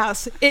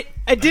Penthouse,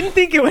 I didn't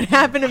think it would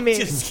happen to me.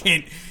 Just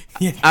can't.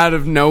 Out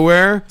of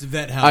nowhere,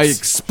 Vet house. I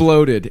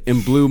exploded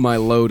and blew my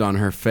load on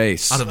her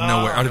face. Out of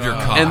nowhere, out of your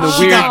cock. And the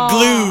She weird, got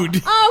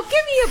glued. Oh,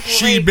 give me a break.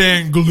 She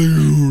been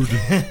glued.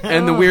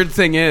 and the weird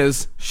thing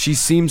is, she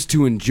seems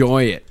to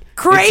enjoy it.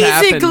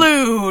 Crazy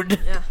glued.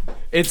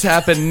 It's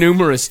happened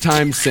numerous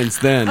times since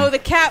then. Oh, the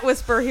cat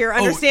whisperer here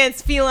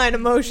understands feline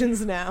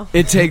emotions now.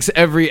 It takes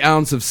every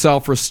ounce of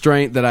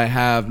self-restraint that I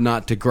have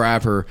not to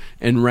grab her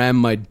and ram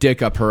my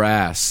dick up her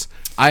ass.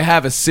 I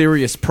have a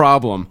serious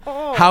problem.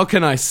 How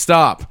can I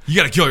stop? You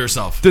gotta kill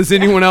yourself. Does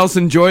anyone else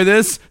enjoy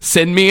this?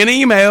 Send me an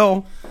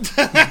email. He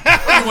doesn't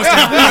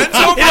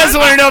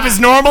want to know if it's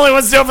normal. He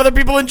wants to know if other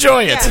people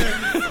enjoy it.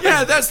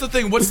 Yeah, that's the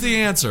thing. What's the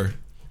answer?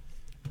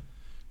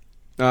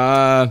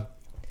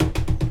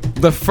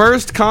 The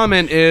first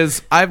comment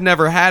is, I've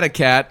never had a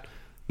cat.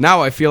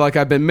 Now I feel like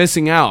I've been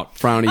missing out.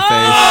 Frowny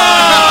face.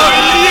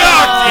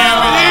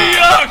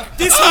 Yuck!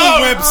 This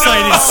whole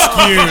website is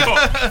skewed.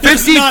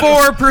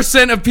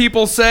 54% of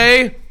people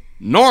say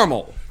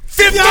normal. 54%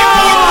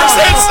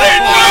 say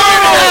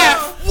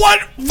normal!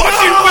 What fucking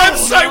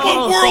website?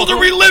 What world are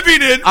we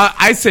living in?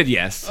 I said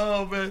yes.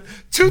 Oh, man.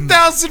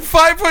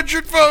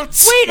 2,500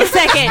 votes. Wait a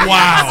second.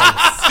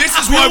 Wow. This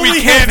is why we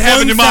only can't have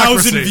a 1,000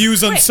 democracy.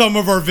 views on some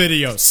of our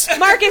videos.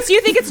 Marcus,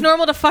 you think it's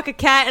normal to fuck a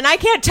cat, and I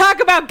can't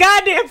talk about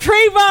goddamn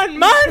Trayvon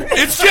Martin?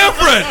 It's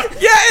different.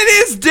 Yeah,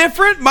 it is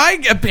different. My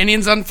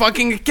opinions on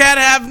fucking a cat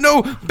have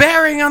no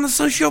bearing on the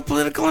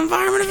socio-political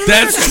environment of America.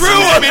 That's true.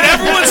 I mean,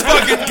 everyone's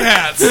fucking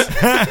cats.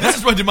 This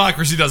is why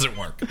democracy doesn't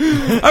work.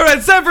 All right,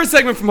 it's time for a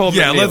segment from Holden.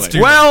 Yeah, let's do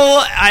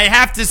Well, I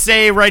have to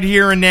say right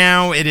here and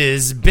now, it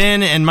is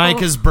Ben and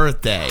Micah's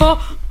birthday.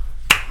 Uh-oh.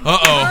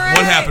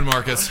 What happened,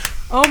 Marcus?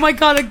 Oh my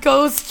god, a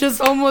ghost just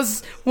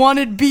almost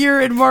wanted beer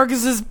in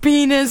Marcus's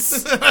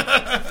penis.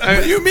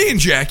 What do you mean,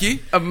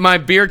 Jackie? My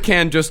beer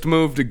can just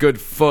moved a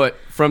good foot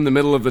from the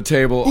middle of the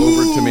table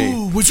over to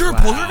me. Was there a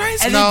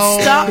poltergeist? And No.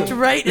 it stopped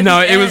right at No,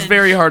 the it was edge.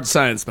 very hard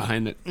science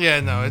behind it. Yeah,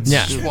 no, it's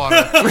Yeah. just water.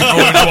 Oh,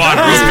 it's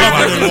water.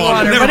 It was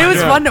water, but it was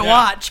fun to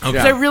watch. Okay.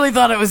 'Cause I really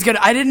thought it was good.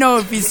 I didn't know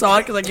if he saw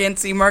it because I can't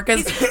see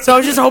Marcus, so I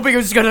was just hoping it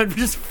was gonna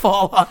just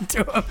fall onto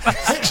him.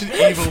 Such an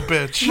evil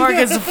bitch.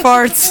 Marcus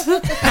farts.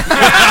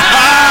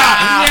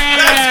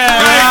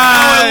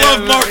 I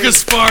love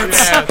Marcus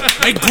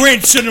farts. My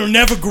grandson will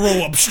never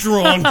grow up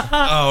strong.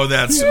 Oh,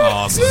 that's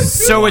awesome.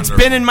 So it's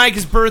Ben and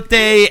Micah's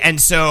birthday,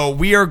 and so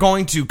we are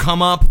going to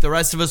come up, the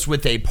rest of us,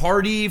 with a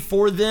party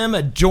for them,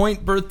 a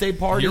joint birthday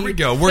party. Here we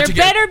go. We're There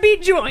together. better be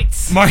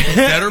joints.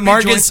 Better be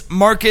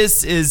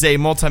Marcus is a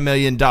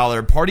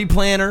multi-million-dollar party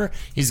planner.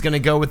 He's going to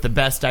go with the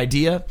best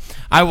idea.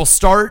 I will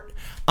start.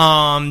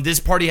 This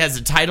party has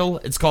a title.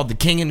 It's called The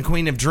King and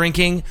Queen of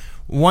Drinking.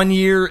 1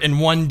 year and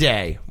 1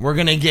 day. We're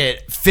going to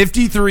get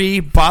 53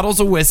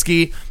 bottles of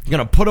whiskey. We're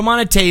going to put them on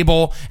a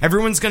table.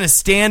 Everyone's going to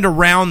stand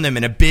around them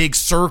in a big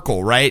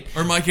circle, right?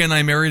 Are Micah and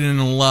I married and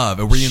in love?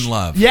 Are we in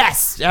love?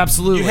 Yes,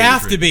 absolutely. You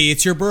have to be.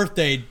 It's your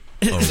birthday.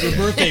 It's your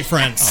birthday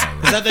friends.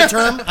 Is that the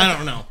term? I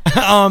don't know.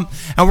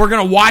 And we're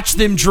going to watch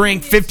them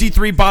drink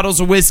 53 bottles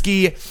of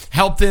whiskey,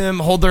 help them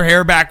hold their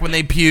hair back when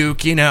they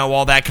puke, you know,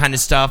 all that kind of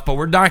stuff. But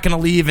we're not going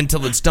to leave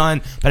until it's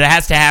done. But it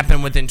has to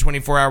happen within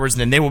 24 hours,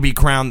 and then they will be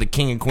crowned the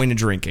king and queen of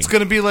drinking. It's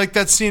going to be like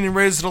that scene in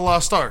Raiders of the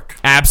Lost Ark.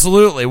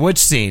 Absolutely. Which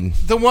scene?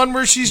 The one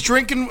where she's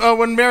drinking,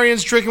 when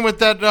Marion's drinking with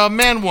that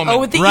man woman.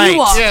 Oh, with the Right.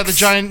 Ewoks. Yeah, the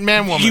giant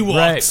man woman. Ewoks.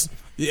 Right.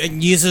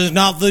 This is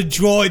not the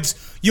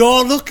droids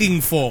you're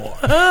looking for.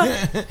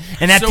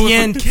 And at So the if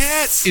end, a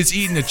cat is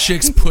eating a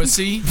chick's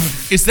pussy,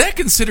 is that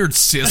considered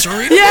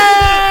scissoring?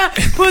 Yeah,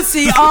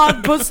 pussy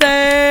on pussy.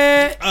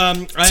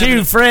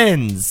 two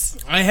friends.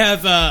 I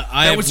have.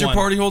 That was your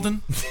party,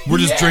 Holden? We're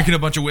just drinking a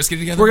bunch of whiskey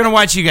together? We're going to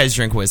watch you guys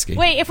drink whiskey.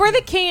 Wait, if we're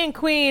the king and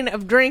queen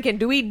of drinking,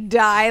 do we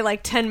die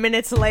like 10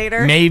 minutes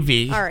later?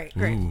 Maybe. All right,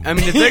 great. I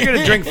mean, if they're going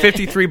to drink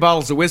 53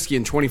 bottles of whiskey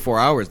in 24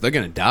 hours, they're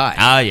going to die.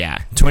 Oh, yeah.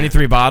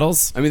 23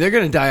 bottles? I mean, they're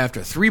going to die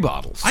after 3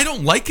 bottles. I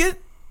don't like it.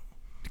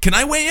 Can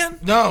I weigh in?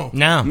 No.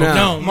 No.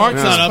 No,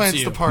 Mark's not up Plans to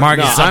you. the party.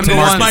 Marcus, No, up I'm to the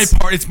Marcus. one- It's my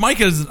part. It's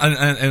Micah's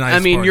and I. I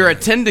mean, you're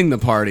attending the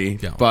party,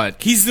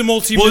 but He's the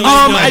multi-million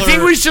I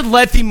think we should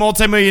let the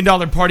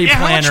multi-million-dollar party Yeah,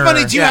 how planner. much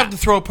money do you Yeah. have to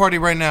throw a party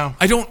right now?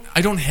 I don't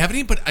have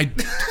any, but I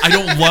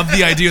don't love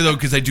the idea though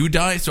because I do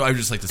die. So I would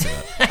just like to say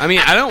that. I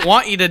mean, I don't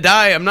want you to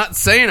die. I'm not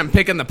saying I'm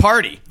picking the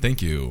party.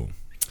 Thank you.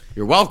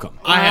 You're welcome.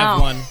 I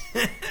have one.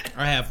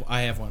 I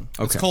have one.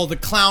 Okay. It's called the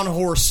Clown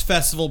Horse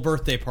Festival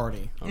Birthday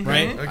Party.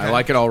 Right? I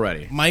like it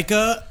already.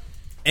 Micah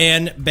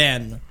and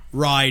Ben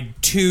ride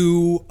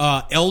two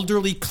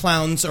elderly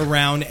clowns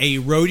around a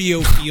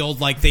rodeo field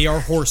like they are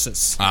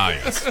horses. Ah,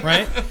 yes.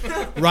 Right?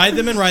 Ride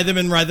them and ride them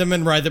and ride them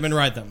and ride them and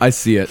ride them. I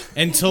see it.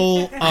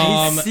 Until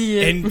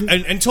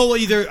until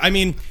either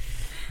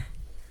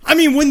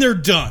when they're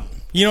done.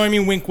 You know what I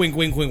mean? Wink, wink,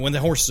 wink, wink. When the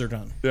horses are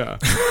done. Yeah.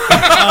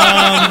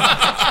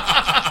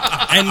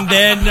 And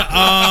then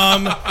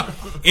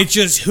it's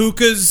just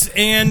hookahs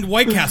and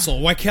White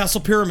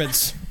Castle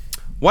pyramids.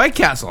 White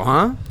Castle,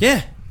 huh?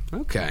 Yeah.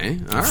 Okay.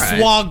 All right.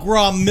 Foie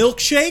gras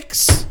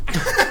milkshakes.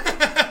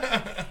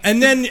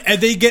 And then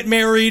they get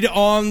married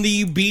on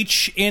the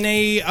beach in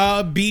a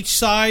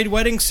beachside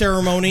wedding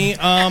ceremony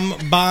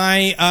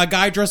by a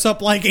guy dressed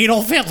up like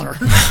Adolf Hitler.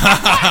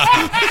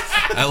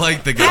 I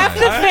like the guy. Half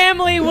the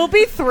family will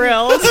be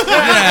thrilled.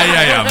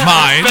 Yeah.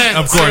 Mine.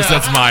 Of course,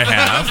 that's my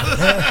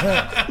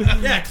half.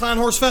 Yeah, Clown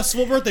Horse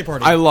Festival birthday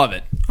party. I love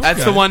it.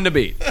 That's the one to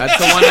beat. That's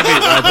the one to beat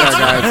right there,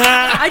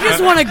 guys. I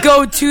just want to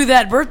go to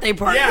that birthday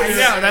party.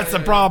 Yeah, that's the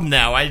problem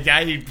now. I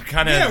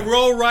kind of... Yeah, we're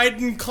all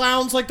riding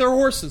clowns like they're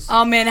horses.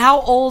 Oh, man,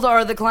 how old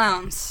are the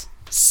clowns?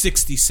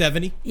 60,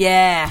 70.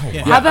 Yeah.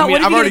 Yeah. How about, I mean,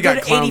 what if I've you already go got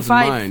to clowns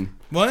 85? in mine.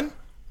 What?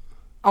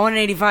 I want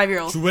an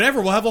 85-year-old.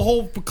 Whatever, we'll have a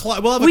whole... We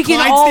can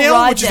all Clydesdale,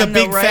 ride which is a them,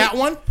 big though, right? fat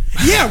one.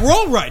 Yeah, we're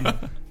all riding.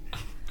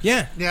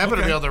 Yeah. Yeah, I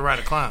better be able to ride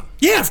a clown.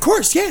 Yeah, of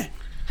course, yeah.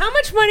 How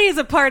much money is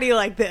a party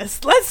like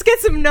this? Let's get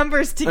some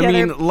numbers together. I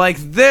mean, like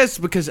this,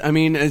 because, I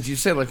mean, as you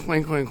said, like,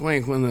 wink, wink,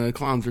 wink, when the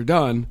clowns are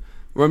done.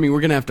 I mean, we're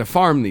going to have to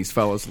farm these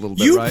fellas a little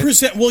bit, right?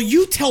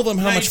 You tell them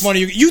how much money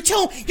you can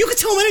tell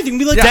them anything.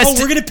 Be like,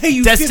 we're going to pay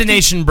you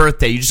destination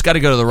birthday. You just got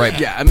to go to the right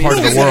part of the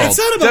world. It's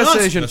not about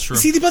us. That's true.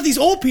 See, about these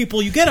old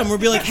people, you get them. We'll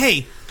be like,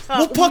 hey,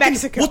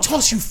 Mexico. we'll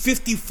toss you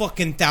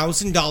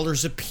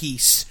 $50,000 a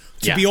piece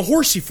to be a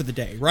horsey for the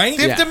day, right?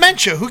 They have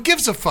dementia. Who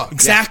gives a fuck?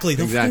 Exactly.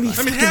 Yeah, exactly.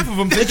 I mean, half of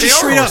them think they just are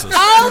straight up. horses.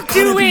 I'll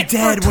do it for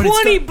dead when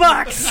it's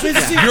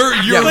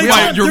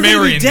 $20. You're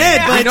marrying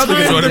dead. me. I know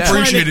they're So gonna I'd be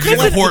appreciate it if you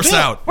dead. horse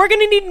out. We're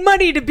gonna need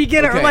money to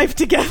begin our Okay. life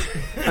together.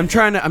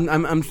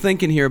 I'm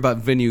thinking here about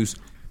venues.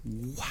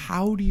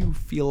 How do you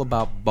feel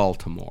about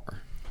Baltimore?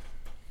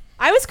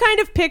 I was kind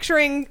of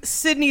picturing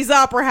Sydney's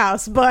Opera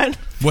House, but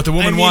What the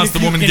woman wants, the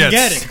woman gets.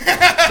 Get it.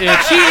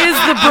 She is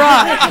the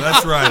bride.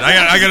 That's right.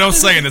 I got no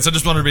say in this. I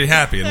just want her to be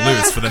happy and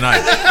loose for the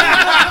night.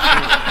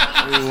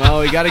 Well,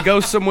 we got to go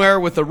somewhere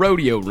with a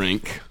rodeo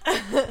rink,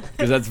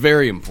 because that's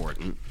very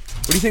important.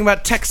 What do you think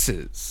about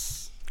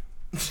Texas?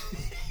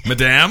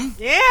 Madame?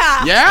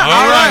 yeah. Yeah,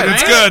 All right,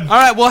 that's good. All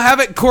right, we'll have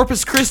it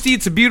Corpus Christi.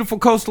 It's a beautiful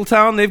coastal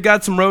town. They've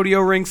got some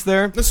rodeo rinks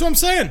there. That's what I'm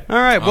saying. All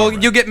right, well,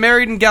 you'll get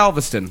married in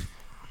Galveston.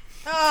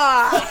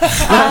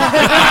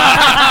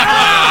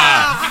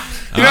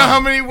 You know how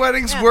many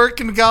weddings work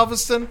in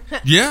Galveston?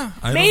 Yeah.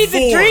 May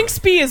the drinks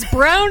be as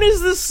brown as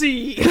the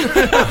sea.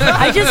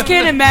 I just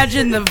can't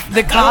imagine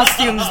the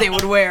costumes they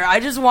would wear. I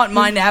just want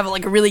mine to have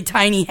like a really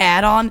tiny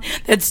hat on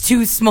that's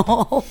too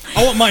small.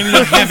 I want mine to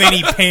not have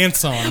any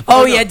pants on.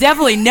 Oh yeah,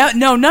 definitely. No,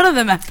 none of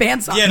them have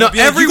pants on. Yeah, No, no,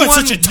 you everyone- got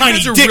such a tiny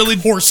you guys are dick, really-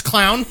 horse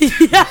clown.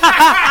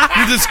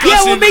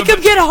 Yeah, we'll make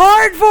them get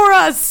hard for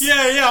us.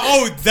 Yeah.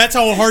 Oh, that's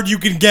how hard you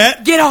can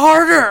get? Get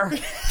harder.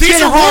 These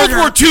Get are harder.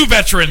 World War II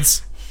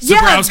veterans. Yeah,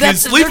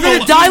 Zabrowski's. they're Leave them gonna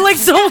alone. die like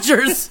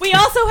soldiers We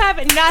also have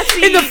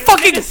Nazi in the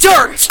fucking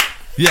dirt.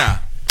 Yeah,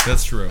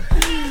 that's true.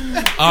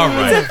 All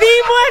right. It's a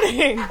theme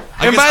wedding.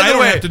 And by the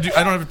way,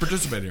 I don't have to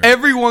participate here.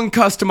 everyone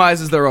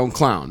customizes their own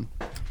clown.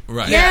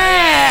 Right.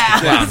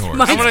 Yeah. Clown horse.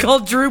 Mine's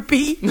called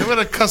Droopy. I'm going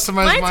to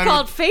customize Mine's mine.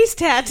 called face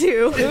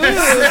tattoo.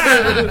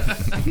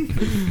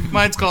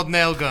 Mine's called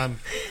nail gun.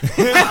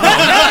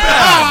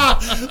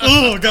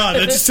 Oh, God,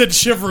 that just sent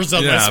shivers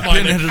up my Yeah,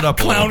 spine. pinhead it up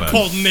a Clown little bit.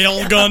 called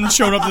Nail Gun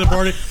showed up to the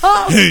party.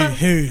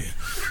 Hey,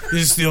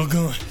 this is Nail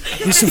Gun.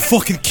 There's some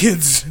fucking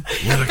kids.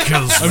 What a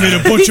kills. I made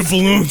a bunch of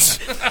balloons.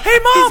 Hey,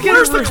 Mom,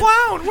 where's the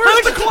clown?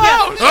 Where's the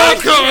clown?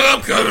 I'm coming.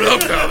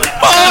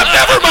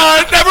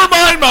 Mom, never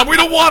mind, Mom. We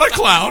don't want a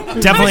clown.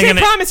 Definitely I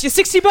gonna. promise you,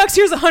 $60.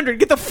 Here's 100.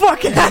 Get the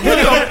fuck out of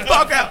here.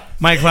 Fuck out.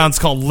 My clown's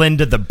called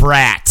Linda the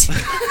Brat.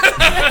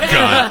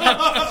 God.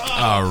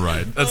 All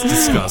right. That's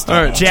disgusting.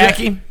 All right,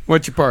 Jackie,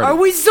 what's your party? Are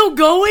we still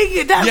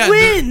going? That Yeah,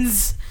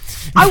 wins.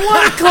 I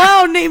want a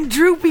clown named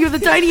Droopy with a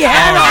tiny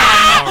hat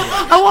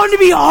on. I want him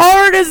to be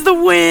hard as the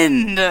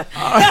wind. All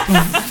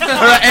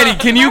right, Eddie,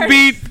 can you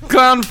beat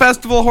Clown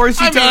Festival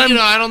Horsey time?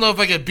 I don't know if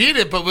I could beat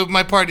it, but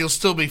my party will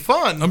still be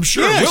fun. I'm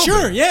sure Yeah, it will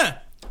sure, be. yeah.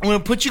 I'm going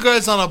to put you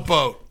guys on a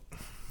boat.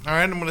 All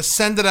right, I'm going to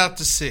send it out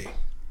to sea.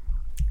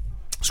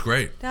 It's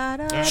great.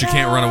 She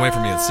can't run away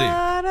from me at sea.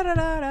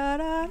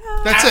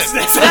 That's it.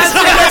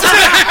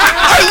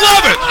 I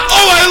love it.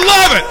 Oh, I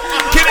love it.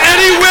 Can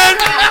Eddie win?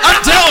 I'm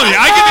telling you,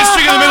 I get this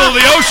chick in the middle of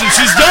the ocean.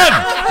 She's done.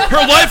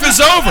 Her life is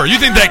over. You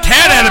think that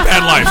cat had a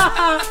bad life?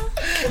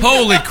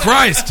 Holy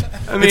Christ.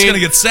 It's going to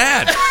get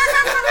sad.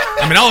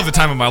 I mean, I'll have the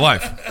time of my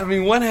life. I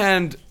mean, one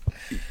hand,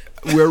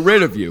 we're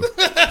rid of you.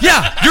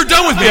 Yeah, you're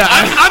done with me. Yeah.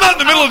 I'm out in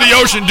the middle of the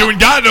ocean doing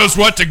God knows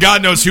what to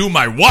God knows who,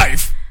 my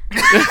wife.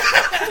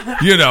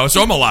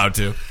 So I'm allowed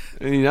to.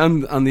 I mean,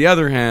 on the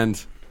other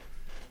hand,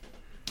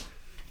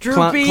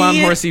 Droopy, Clown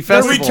Horsey The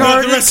Festival.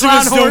 rest of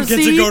us don't get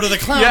to go to the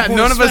clown. Yeah,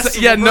 none of us.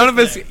 Festival Yeah, none of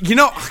us. birthday. You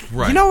know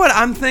Right. what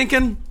I'm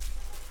thinking?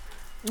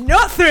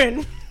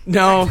 Nothing.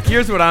 No,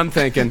 here's what I'm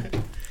thinking.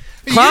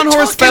 Clown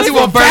Horse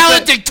Festival birthday.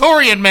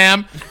 Valedictorian,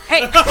 ma'am.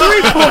 Hey,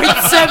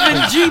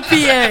 3.7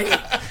 GPA.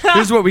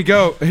 Here's what we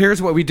go.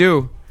 Here's what we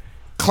do.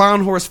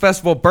 Clown Horse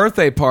Festival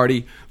birthday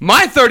party.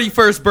 My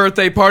 31st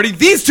birthday party.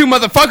 These two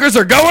motherfuckers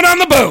are going on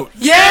the boat.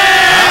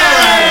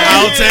 Yeah!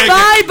 I'll take it.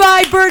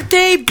 Bye-bye,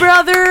 birthday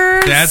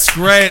brothers. That's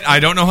great. I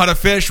don't know how to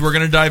fish. We're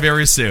going to die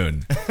very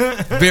soon.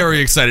 Very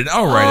excited.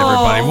 All right,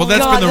 everybody. Well,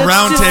 that's God, been the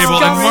round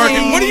table. And Mark,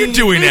 what are you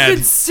doing, He's Ed?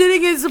 been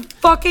sitting in a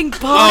fucking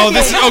pocket. Oh,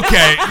 this is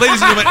okay.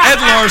 Ladies and gentlemen, Ed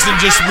Larson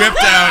just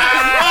whipped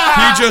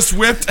out. He just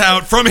whipped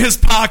out from his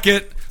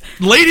pocket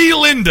Lady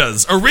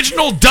Linda's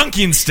original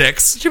dunking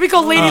sticks. Should we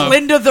call Lady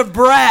Linda the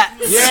Brat?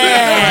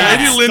 Yeah.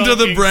 Lady Linda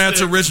the Brat's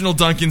original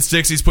dunking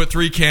sticks. He's put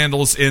 3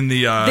 candles in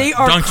the They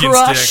are dunking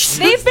crushed. sticks.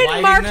 they've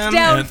been marked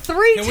down And-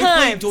 3 Can we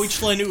play times.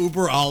 Deutschland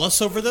über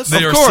alles over this?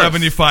 They Of are course.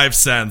 75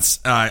 cents.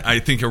 I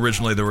think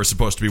originally they were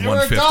supposed to be They were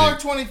 $1.50.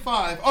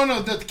 $1.25. Oh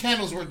no, the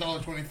candles were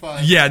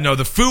 $1.25. Yeah, no,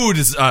 the food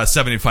is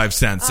 75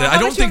 cents. I how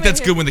don't much think over that's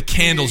here? good when the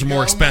candles are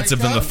more expensive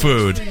than the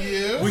food.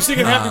 We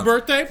singing happy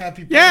birthday?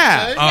 Happy birthday.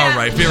 Yeah. All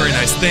right, very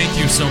nice. Thank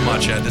you so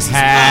much, Ed. This is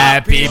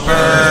Happy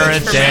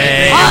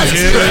birthday to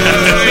you.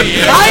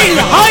 Heil,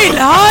 heil,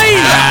 heil.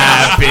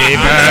 Happy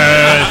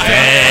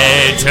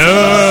birthday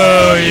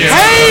to you.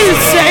 Hail,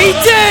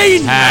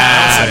 Satan.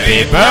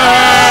 Happy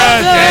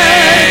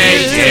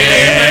birthday,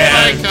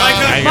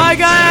 dear My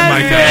God.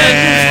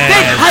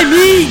 Myka. I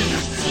mean.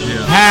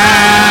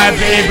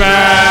 Happy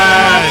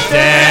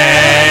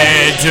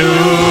birthday to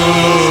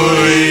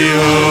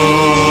you.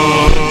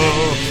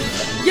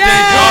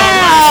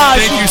 Yeah.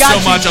 Thank you so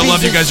much. I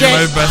love you guys. You're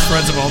my best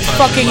friends of all time.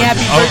 Fucking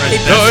happy birthday.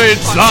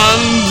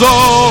 Deutschland's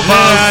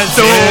over.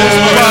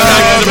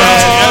 Ed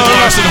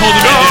Larson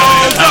holding me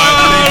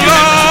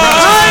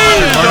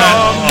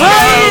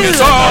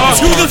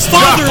To the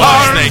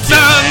fatherland. Thank you.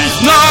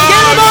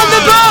 Get him on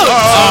the boat.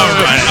 All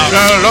right.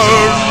 Hello,